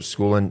Frankfurt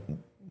School,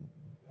 and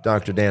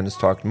Dr. Dan has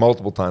talked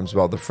multiple times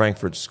about the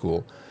Frankfurt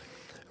School,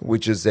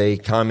 which is a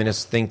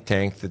communist think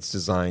tank that's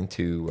designed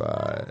to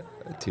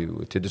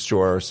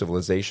destroy our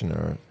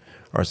civilization,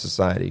 our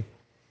society.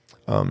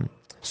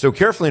 So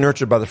carefully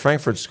nurtured by the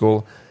Frankfurt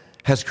School,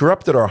 has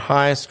corrupted our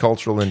highest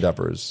cultural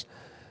endeavors,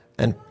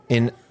 and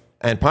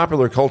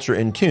popular culture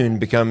in tune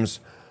becomes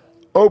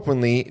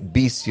openly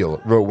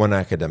bestial, wrote one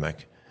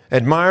academic.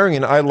 Admiring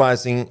and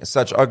idolizing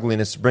such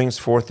ugliness brings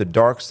forth the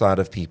dark side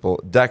of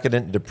people,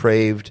 decadent,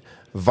 depraved,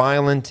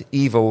 violent,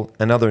 evil,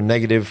 and other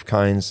negative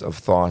kinds of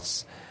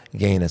thoughts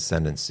gain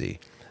ascendancy.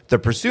 The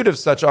pursuit of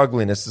such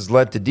ugliness has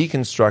led to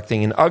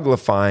deconstructing and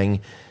uglifying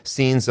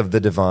scenes of the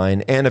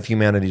divine and of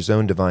humanity's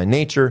own divine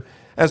nature,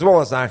 as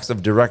well as acts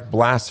of direct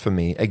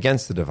blasphemy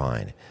against the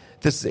divine.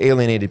 This has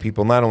alienated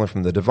people not only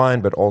from the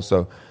divine, but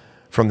also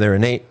from their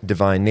innate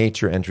divine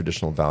nature and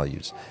traditional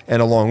values.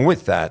 And along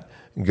with that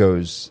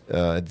goes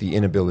the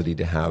inability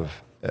to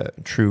have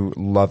true,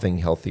 loving,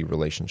 healthy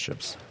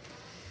relationships.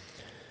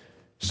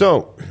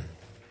 So,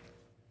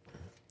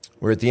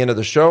 we're at the end of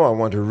the show. I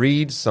want to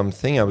read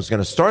something. I was going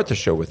to start the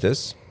show with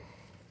this.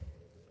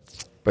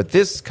 But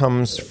this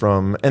comes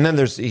from, and then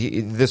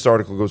this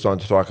article goes on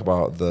to talk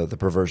about the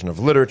perversion of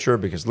literature,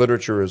 because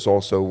literature is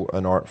also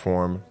an art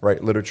form,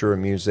 right? Literature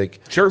and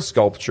music, sure,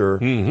 sculpture,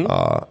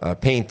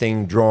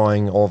 painting,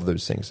 drawing, all of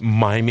those things.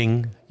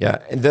 Miming. Yeah.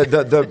 And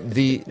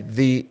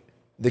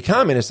the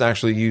communists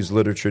actually use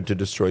literature to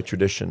destroy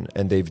tradition,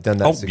 and they've done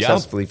that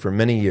successfully for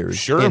many years.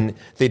 Sure.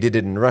 They did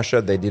it in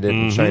Russia. They did it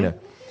in China.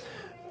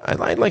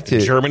 I'd like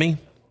to... Germany?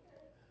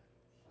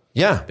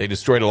 Yeah. They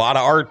destroyed a lot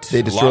of art.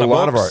 They destroyed a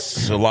lot of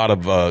art. A lot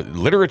of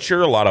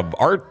literature, a lot of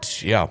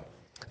art. Yeah.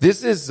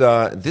 This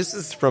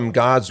is from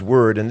God's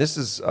Word, and this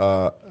is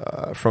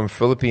from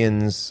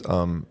Philippians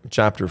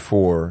chapter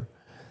 4,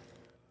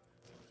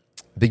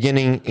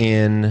 beginning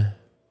in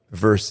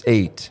verse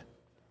 8.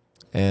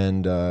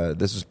 And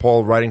this is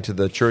Paul writing to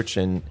the church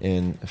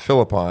in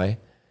Philippi.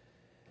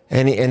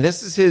 And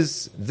this is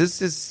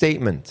his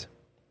statement.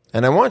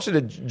 And I want you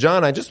to,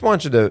 John, I just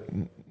want you to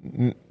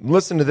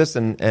listen to this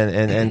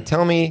and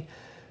tell me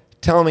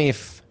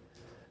if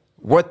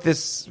what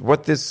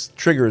this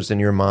triggers in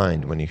your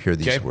mind when you hear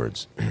these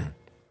words.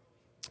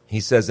 He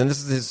says, and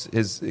this is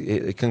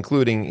his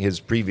concluding his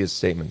previous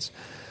statements.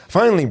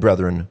 Finally,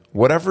 brethren,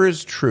 whatever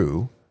is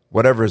true,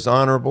 whatever is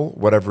honorable,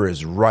 whatever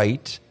is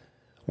right,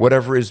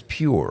 whatever is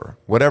pure,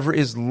 whatever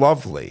is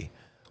lovely,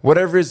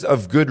 whatever is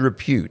of good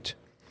repute,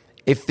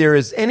 if there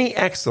is any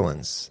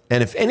excellence,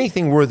 and if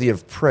anything worthy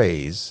of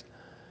praise,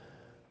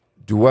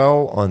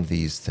 dwell on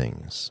these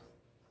things.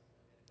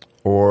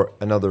 Or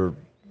another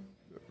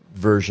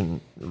version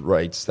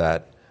writes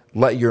that,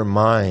 let your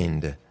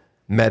mind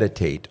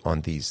meditate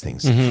on these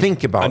things.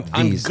 Think about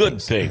these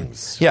good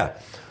things. Yeah.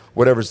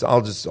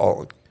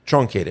 I'll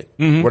truncate it.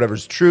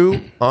 Whatever's true,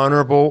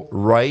 honorable,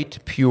 right,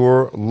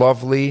 pure,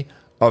 lovely,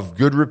 of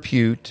good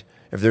repute,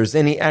 if there's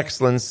any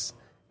excellence,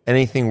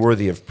 anything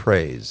worthy of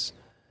praise,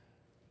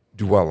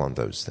 dwell on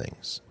those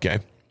things. Okay.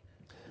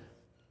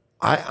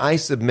 I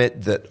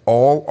submit that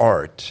all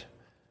art,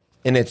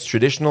 in its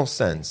traditional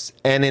sense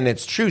and in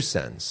its true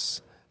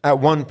sense, at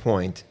one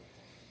point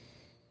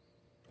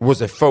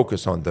was a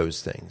focus on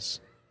those things.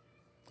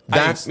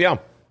 That's yeah,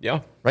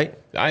 right.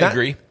 I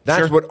agree.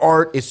 That's what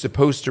art is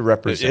supposed to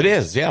represent. It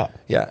is, yeah.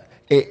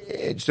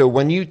 So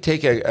when you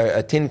take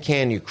a tin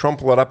can, you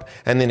crumple it up,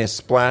 and then you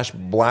splash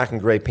black and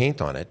gray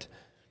paint on it,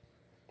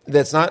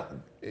 that's not.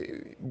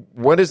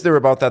 What is there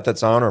about that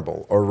that's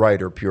honorable or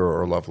right or pure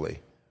or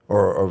lovely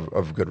or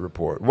of good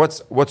report?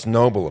 What's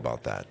noble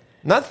about that?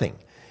 Nothing.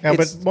 Yeah,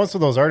 but most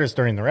of those artists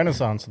during the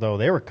Renaissance, though,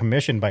 they were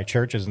commissioned by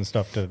churches and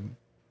stuff to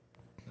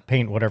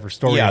paint whatever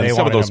story Yeah, they some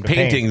of wanted those them to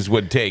paint. paintings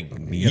would take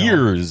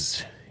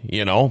years,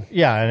 you know?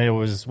 Yeah, and it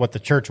was what the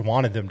church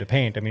wanted them to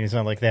paint. I mean, it's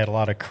not like they had a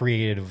lot of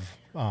creative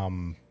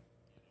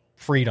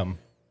freedom.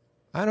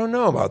 I don't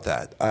know about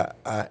that.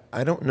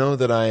 I don't know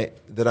that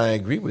I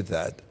agree with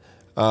that.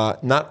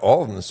 Not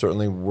all of them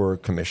certainly were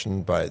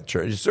commissioned by the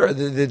church.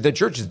 The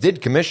churches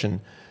did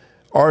commission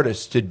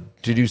artists to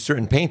do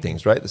certain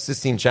paintings, right? The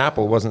Sistine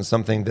Chapel wasn't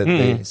something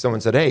that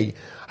someone said, "Hey,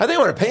 I think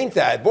I want to paint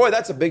that. Boy,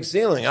 that's a big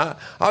ceiling.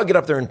 I'll get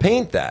up there and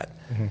paint that."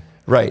 Mm-hmm.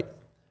 Right.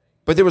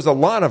 But there was a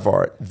lot of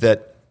art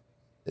that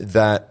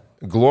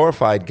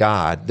glorified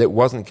God that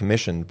wasn't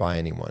commissioned by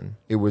anyone.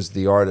 It was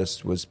the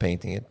artist was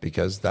painting it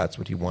because that's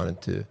what he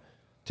wanted to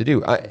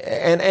do.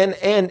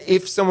 And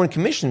if someone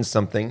commissions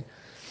something,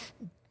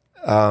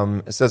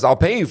 says, "I'll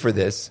pay you for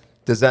this,"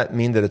 does that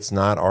mean that it's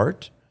not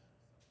art?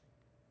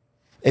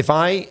 If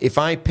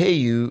I pay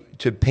you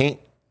to paint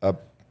a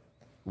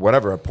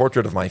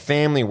portrait of my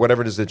family,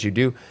 whatever it is that you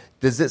do,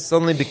 does it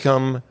suddenly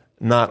become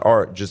not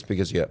art just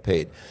because you got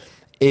paid?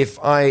 If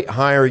I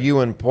hire you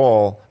and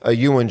Paul,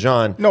 you and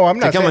John, No, I'm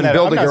not to come saying and that.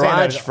 build I'm a not saying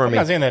garage that- for I'm me,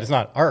 not saying that it's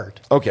not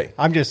art. Okay.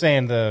 I'm just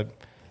saying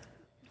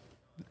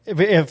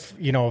if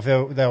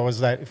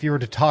you were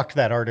to talk to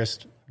that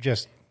artist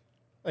just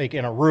like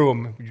in a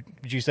room,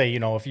 would you say,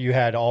 if you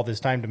had all this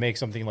time to make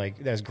something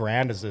like as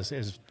grand as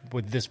this,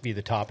 would this be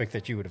the topic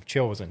that you would have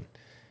chosen?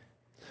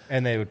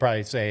 And they would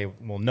probably say,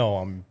 well, no,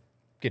 I'm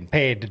getting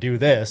paid to do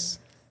this.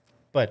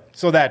 But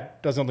so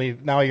that doesn't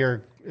leave, now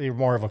you're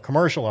more of a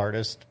commercial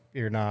artist.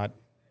 You're not,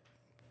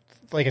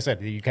 like I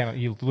said,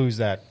 you lose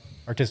that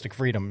artistic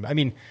freedom. I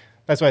mean,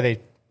 that's why they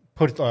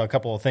put a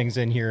couple of things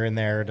in here and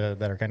there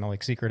that are kind of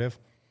like secretive.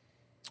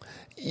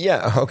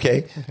 Yeah.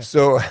 Okay.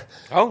 So.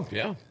 Oh,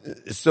 yeah.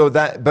 So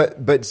that,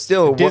 but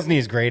still,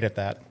 Disney's great at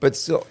that. But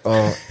still,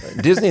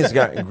 Disney's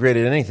got great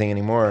at anything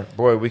anymore.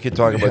 Boy, we could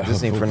talk about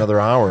Disney for another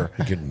hour.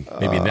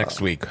 Maybe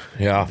next week.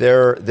 Yeah.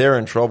 They're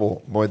in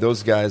trouble. Boy,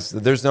 those guys.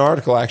 There's an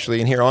article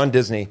actually in here on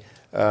Disney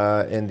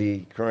in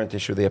the current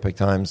issue of the Epoch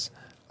Times.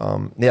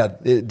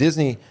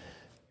 Disney.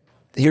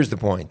 Here's the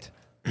point.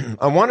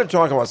 I want to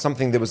talk about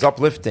something that was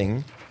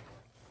uplifting,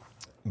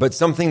 but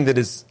something that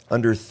is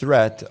under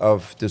threat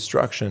of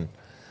destruction.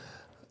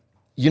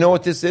 You know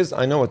what this is?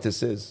 I know what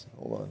this is.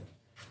 Hold on.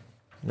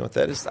 You know what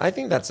that is? I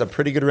think that's a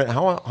pretty good.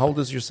 How old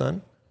is your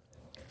son?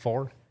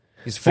 4.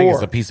 He's I think 4.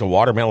 it's a piece of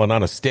watermelon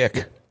on a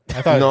stick.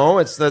 I thought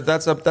No,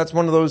 that's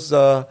one of those.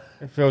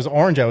 if it was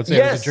orange, I would say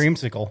Yes. it was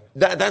a dreamsicle.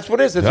 That's what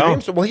it is. It's No. a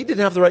dreamsicle. Well, he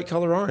didn't have the right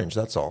color orange.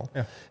 That's all.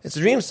 Yeah. It's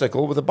a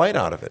dreamsicle with a bite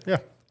out of it. Yeah.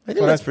 I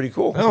think that's pretty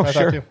cool. Oh, I thought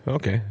sure. too.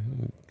 Okay.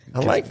 I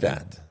like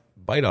that.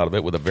 Bite out of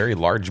it with a very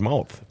large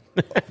mouth.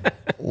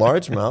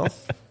 Large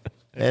mouth.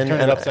 Turn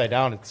it upside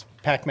down. It's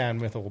Pac-Man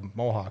with a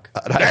mohawk.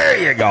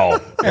 There you go.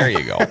 There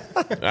you go.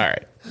 All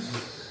right.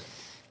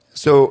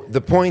 So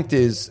the point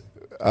is,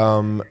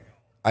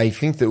 I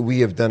think that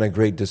we have done a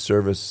great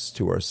disservice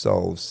to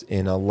ourselves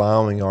in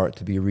allowing art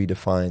to be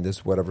redefined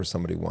as whatever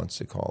somebody wants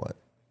to call it.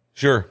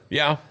 Sure.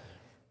 Yeah.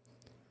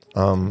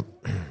 Let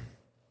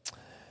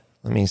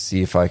me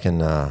see if I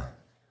can.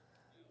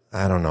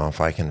 I don't know if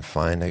I can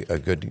find a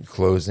good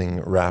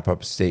closing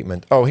wrap-up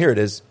statement. Oh, here it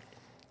is.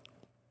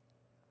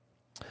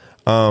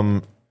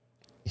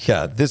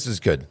 Yeah, this is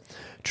good.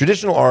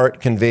 Traditional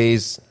art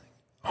conveys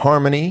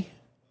harmony,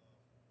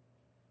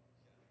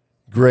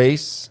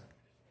 grace,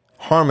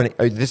 harmony.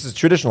 This is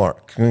traditional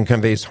art.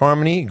 Conveys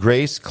harmony,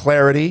 grace,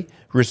 clarity,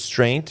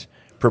 restraint,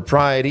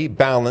 propriety,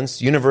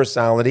 balance,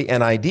 universality,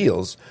 and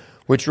ideals,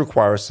 which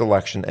require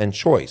selection and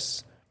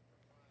choice.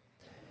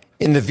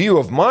 In the view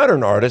of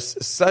modern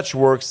artists, such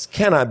works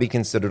cannot be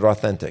considered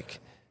authentic.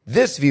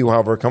 This view,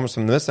 however, comes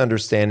from the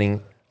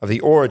misunderstanding of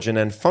the origin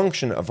and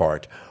function of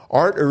art.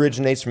 Art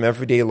originates from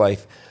everyday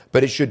life,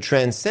 but it should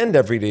transcend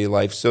everyday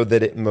life so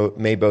that it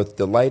may both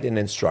delight and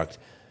instruct.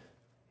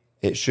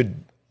 It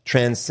should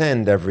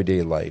transcend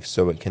everyday life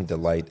so it can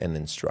delight and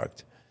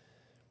instruct.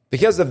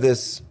 Because of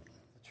this,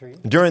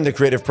 during the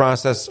creative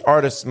process,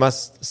 artists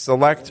must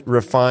select,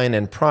 refine,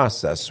 and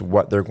process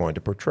what they're going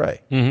to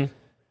portray. Mm-hmm.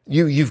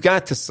 You've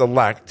got to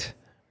select,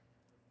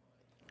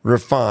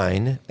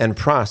 refine, and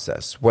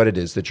process what it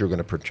is that you're going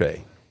to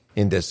portray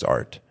in this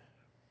art.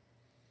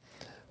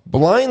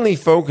 Blindly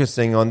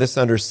focusing on this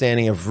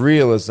understanding of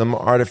realism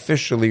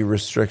artificially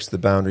restricts the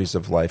boundaries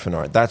of life and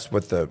art. That's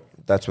what the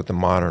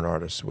modern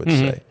artists would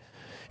say.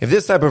 If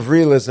this type of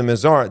realism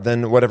is art,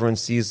 then what everyone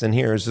sees and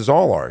hears is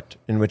all art,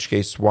 in which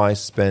case, why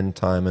spend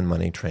time and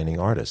money training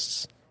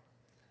artists?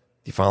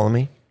 Do you follow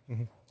me?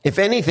 Mm-hmm. If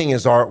anything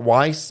is art,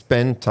 why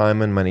spend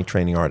time and money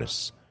training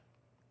artists?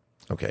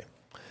 Okay.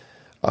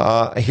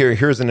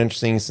 Here's an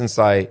interesting, since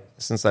I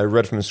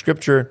read from the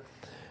scripture,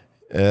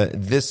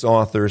 this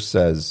author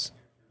says,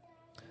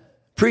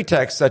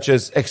 pretexts such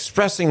as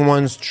expressing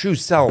one's true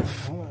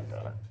self.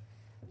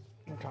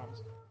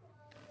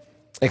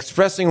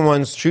 Expressing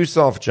one's true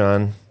self,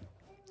 John.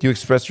 Do you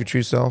express your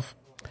true self?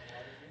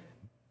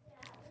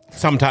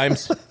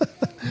 Sometimes.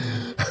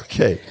 Okay.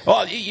 Okay.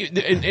 Well,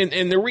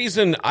 and the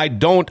reason I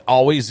don't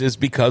always is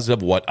because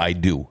of what I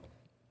do.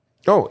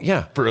 Oh,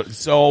 yeah.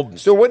 So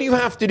what do you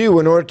have to do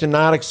in order to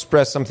not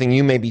express something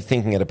you may be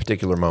thinking at a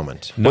particular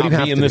moment? What Not do you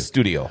have be in to the do?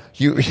 studio.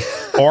 You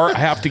Or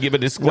have to give a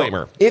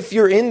disclaimer. If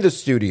you're in the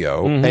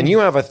studio and you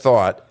have a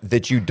thought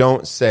that you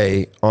don't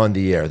say on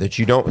the air, that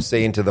you don't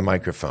say into the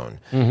microphone,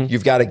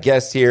 you've got a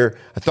guest here,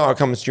 a thought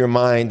comes to your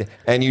mind,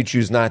 and you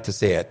choose not to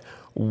say it.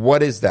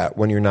 What is that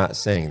when you're not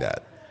saying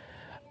that?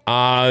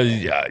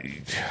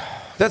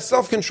 That's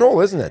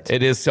self-control, isn't it?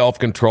 It is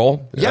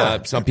self-control.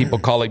 Yeah. Some people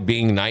call it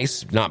being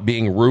nice, not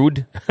being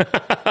rude.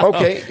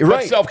 Okay, But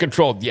right.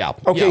 self-control, yeah.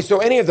 Okay, Yeah. so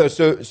any of those,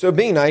 so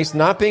being nice,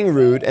 not being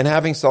rude, and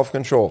having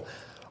self-control,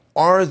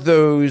 are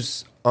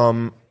those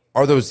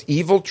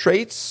evil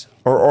traits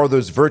or are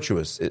those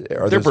virtuous?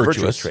 Are They're those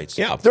virtuous. traits?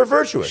 Yeah. They're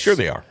virtuous. Sure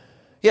they are.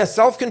 Yeah,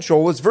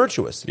 self-control is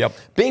virtuous. Yep.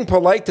 Being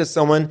polite to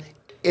someone,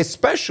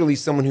 especially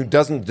someone who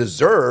doesn't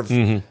deserve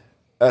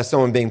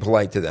someone being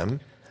polite to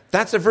them,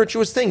 that's a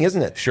virtuous thing,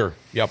 isn't it? Sure.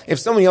 Yep. If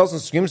someone yells and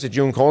screams at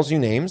you and calls you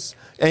names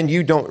and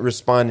you don't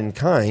respond in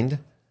kind,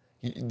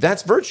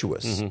 that's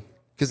virtuous.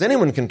 Because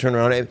anyone can turn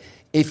around.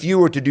 If you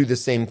were to do the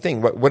same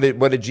thing, what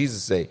did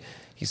Jesus say?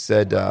 He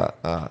said,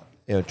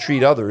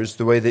 treat others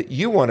the way that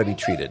you want to be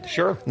treated.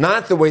 Sure.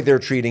 Not the way they're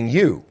treating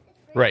you.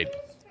 Right.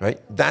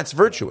 Right? That's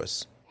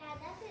virtuous.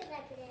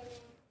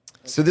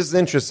 So this is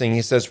interesting.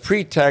 He says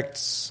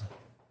pretexts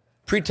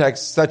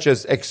such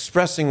as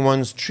expressing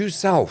one's true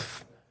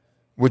self,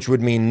 which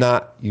would mean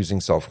not using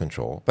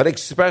self-control, but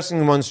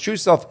expressing one's true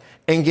self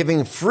and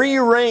giving free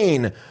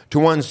rein to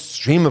one's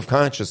stream of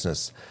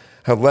consciousness,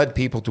 have led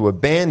people to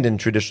abandon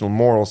traditional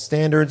moral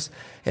standards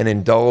and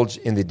indulge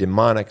in the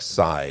demonic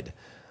side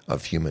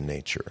of human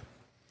nature.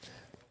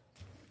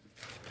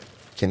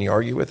 Can you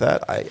argue with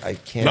that? I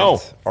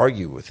can't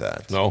argue with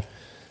that. No.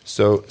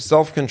 So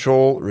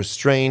self-control,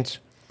 restraint,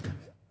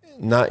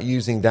 not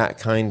using that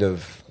kind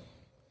of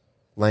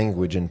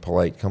language in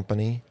polite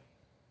company.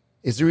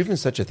 Is there even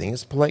such a thing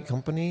as polite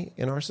company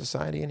in our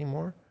society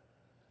anymore?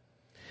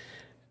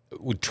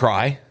 We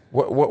try.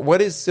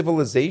 What is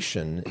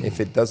civilization if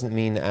it doesn't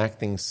mean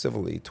acting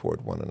civilly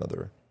toward one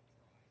another?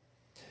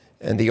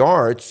 And the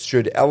arts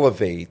should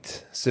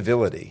elevate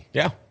civility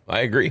Yeah,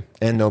 I agree.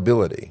 and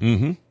nobility.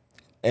 Mm-hmm.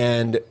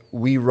 And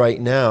we right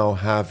now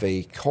have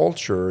a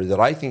culture that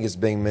I think is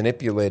being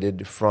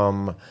manipulated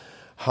from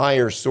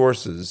higher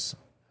sources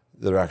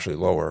that are actually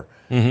lower,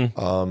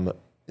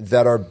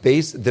 that are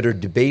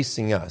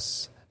debasing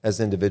us as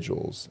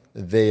individuals.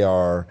 They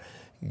are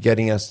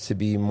getting us to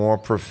be more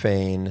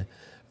profane,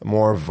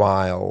 more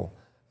vile,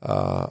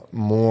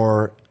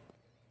 more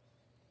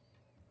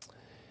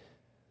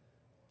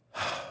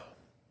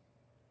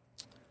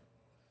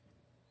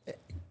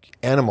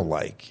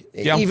animal-like,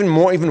 Yeah. even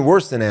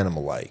worse than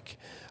animal-like,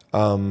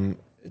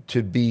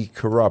 to be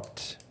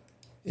corrupt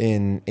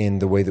in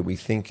the way that we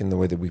think, in the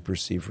way that we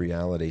perceive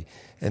reality,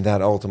 and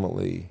that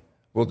ultimately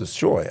will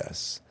destroy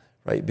us,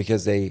 right?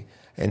 Because a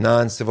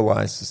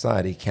non-civilized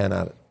society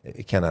cannot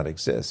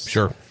exist.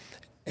 Sure.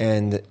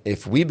 And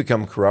if we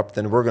become corrupt,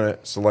 then we're going to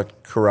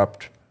select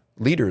corrupt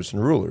leaders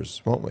and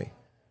rulers, won't we?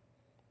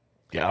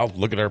 Yeah, I'll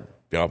look at our...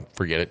 Yeah,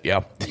 forget it.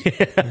 Yeah. See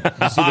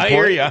the I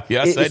hear point? you.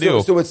 Yes, I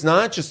do. So it's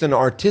not just an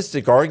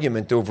artistic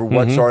argument over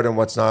what's art and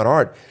what's not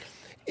art.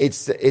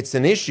 It's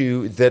an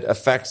issue that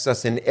affects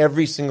us in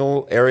every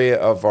single area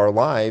of our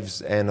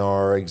lives and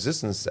our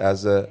existence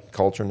as a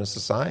culture and a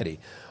society,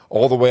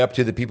 all the way up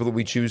to the people that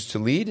we choose to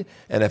lead.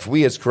 And if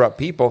we as corrupt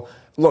people,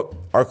 look,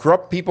 are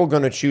corrupt people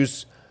going to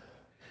choose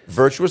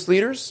virtuous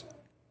leaders?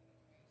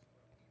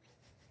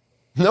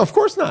 No, of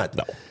course not.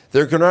 No.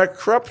 They're going to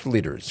corrupt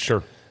leaders.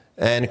 Sure.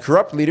 And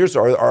corrupt leaders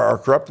are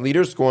corrupt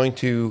leaders going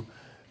to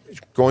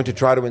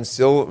try to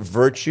instill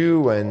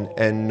virtue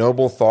and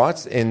noble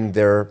thoughts in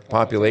their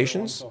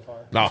populations?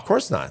 No. Of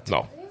course not.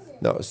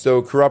 No.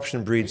 So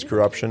corruption breeds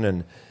corruption,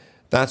 and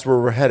that's where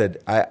we're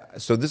headed.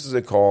 So this is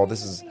a call.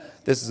 This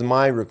is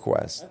my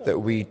request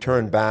that we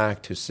turn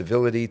back to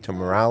civility, to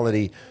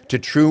morality, to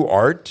true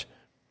art,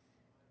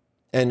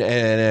 and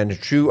a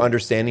true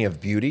understanding of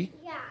beauty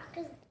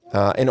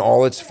in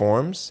all its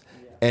forms.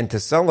 And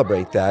to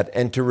celebrate that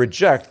and to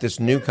reject this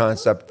new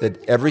concept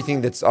that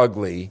everything that's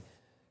ugly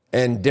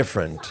and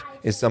different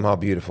is somehow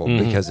beautiful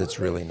because it's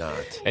really not.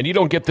 And you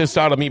don't get this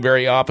out of me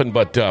very often,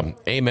 but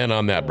amen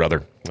on that,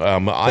 brother.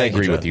 I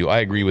agree with you. I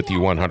agree with you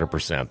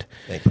 100%.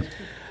 Thank you.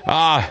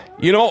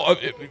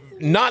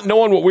 Not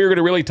knowing what we were going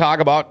to really talk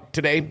about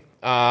today,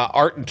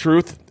 art and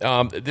truth,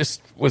 this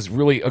was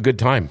really a good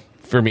time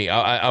for me.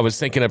 I was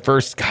thinking at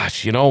first,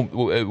 gosh,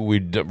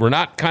 we're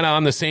not kind of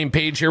on the same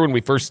page here when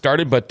we first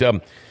started, but...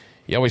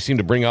 you always seem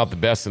to bring out the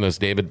best in us,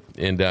 David,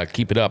 and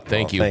keep it up.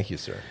 Thank you. Thank you,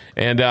 sir.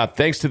 And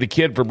thanks to the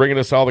kid for bringing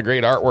us all the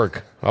great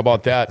artwork. How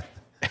about that?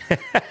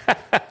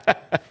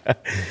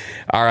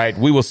 All right.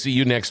 We will see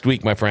you next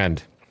week, my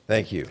friend.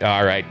 Thank you.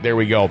 All right. There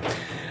we go.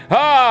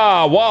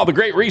 Wow, the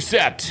Great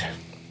Reset.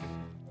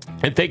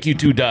 And thank you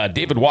to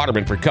David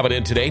Waterman for coming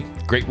in today.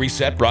 Great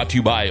Reset brought to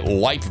you by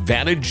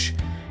LifeVantage.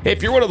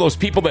 If you're one of those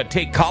people that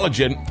take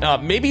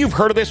collagen, maybe you've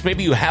heard of this,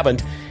 maybe you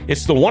haven't.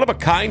 It's the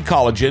one-of-a-kind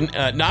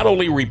collagen. Not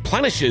only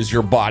replenishes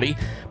your body,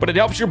 but it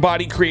helps your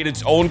body create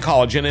its own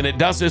collagen, and it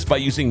does this by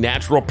using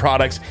natural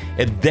products,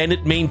 and then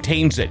it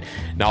maintains it.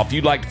 Now, if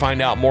you'd like to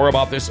find out more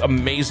about this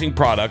amazing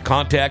product,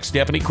 contact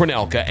Stephanie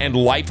Kornelka and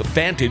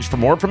LifeVantage for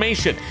more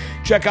information.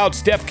 Check out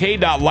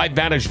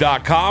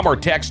stephk.lifevantage.com or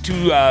text to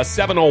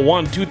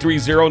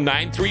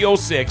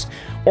 701-230-9306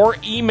 or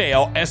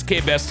email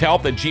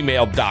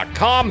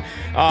skbesthealth@gmail.com.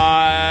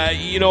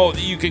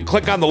 You can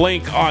click on the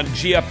link on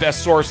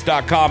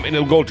gfbestsource.com and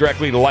it'll go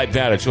directly to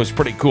LifeVantage, so it's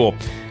pretty cool.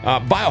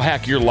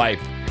 Biohack your life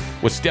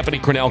with Stephanie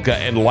Kornelka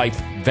and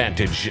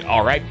LifeVantage.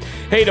 All right.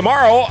 Hey,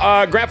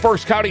 tomorrow, Grand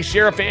Forks County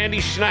Sheriff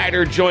Andy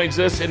Schneider joins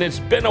us, and it's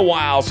been a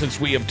while since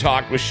we have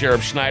talked with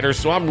Sheriff Schneider,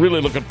 so I'm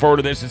really looking forward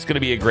to this. It's going to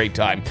be a great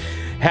time.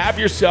 Have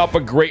yourself a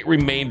great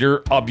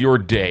remainder of your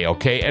day,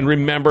 okay? And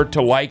remember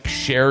to like,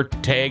 share,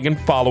 tag, and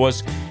follow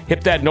us.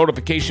 Hit that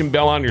notification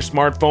bell on your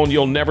smartphone.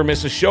 You'll never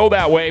miss a show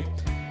that way.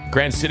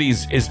 Grand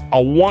Cities is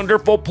a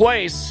wonderful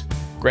place.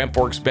 Grand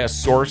Forks'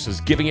 best source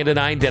is giving it an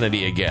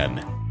identity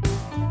again.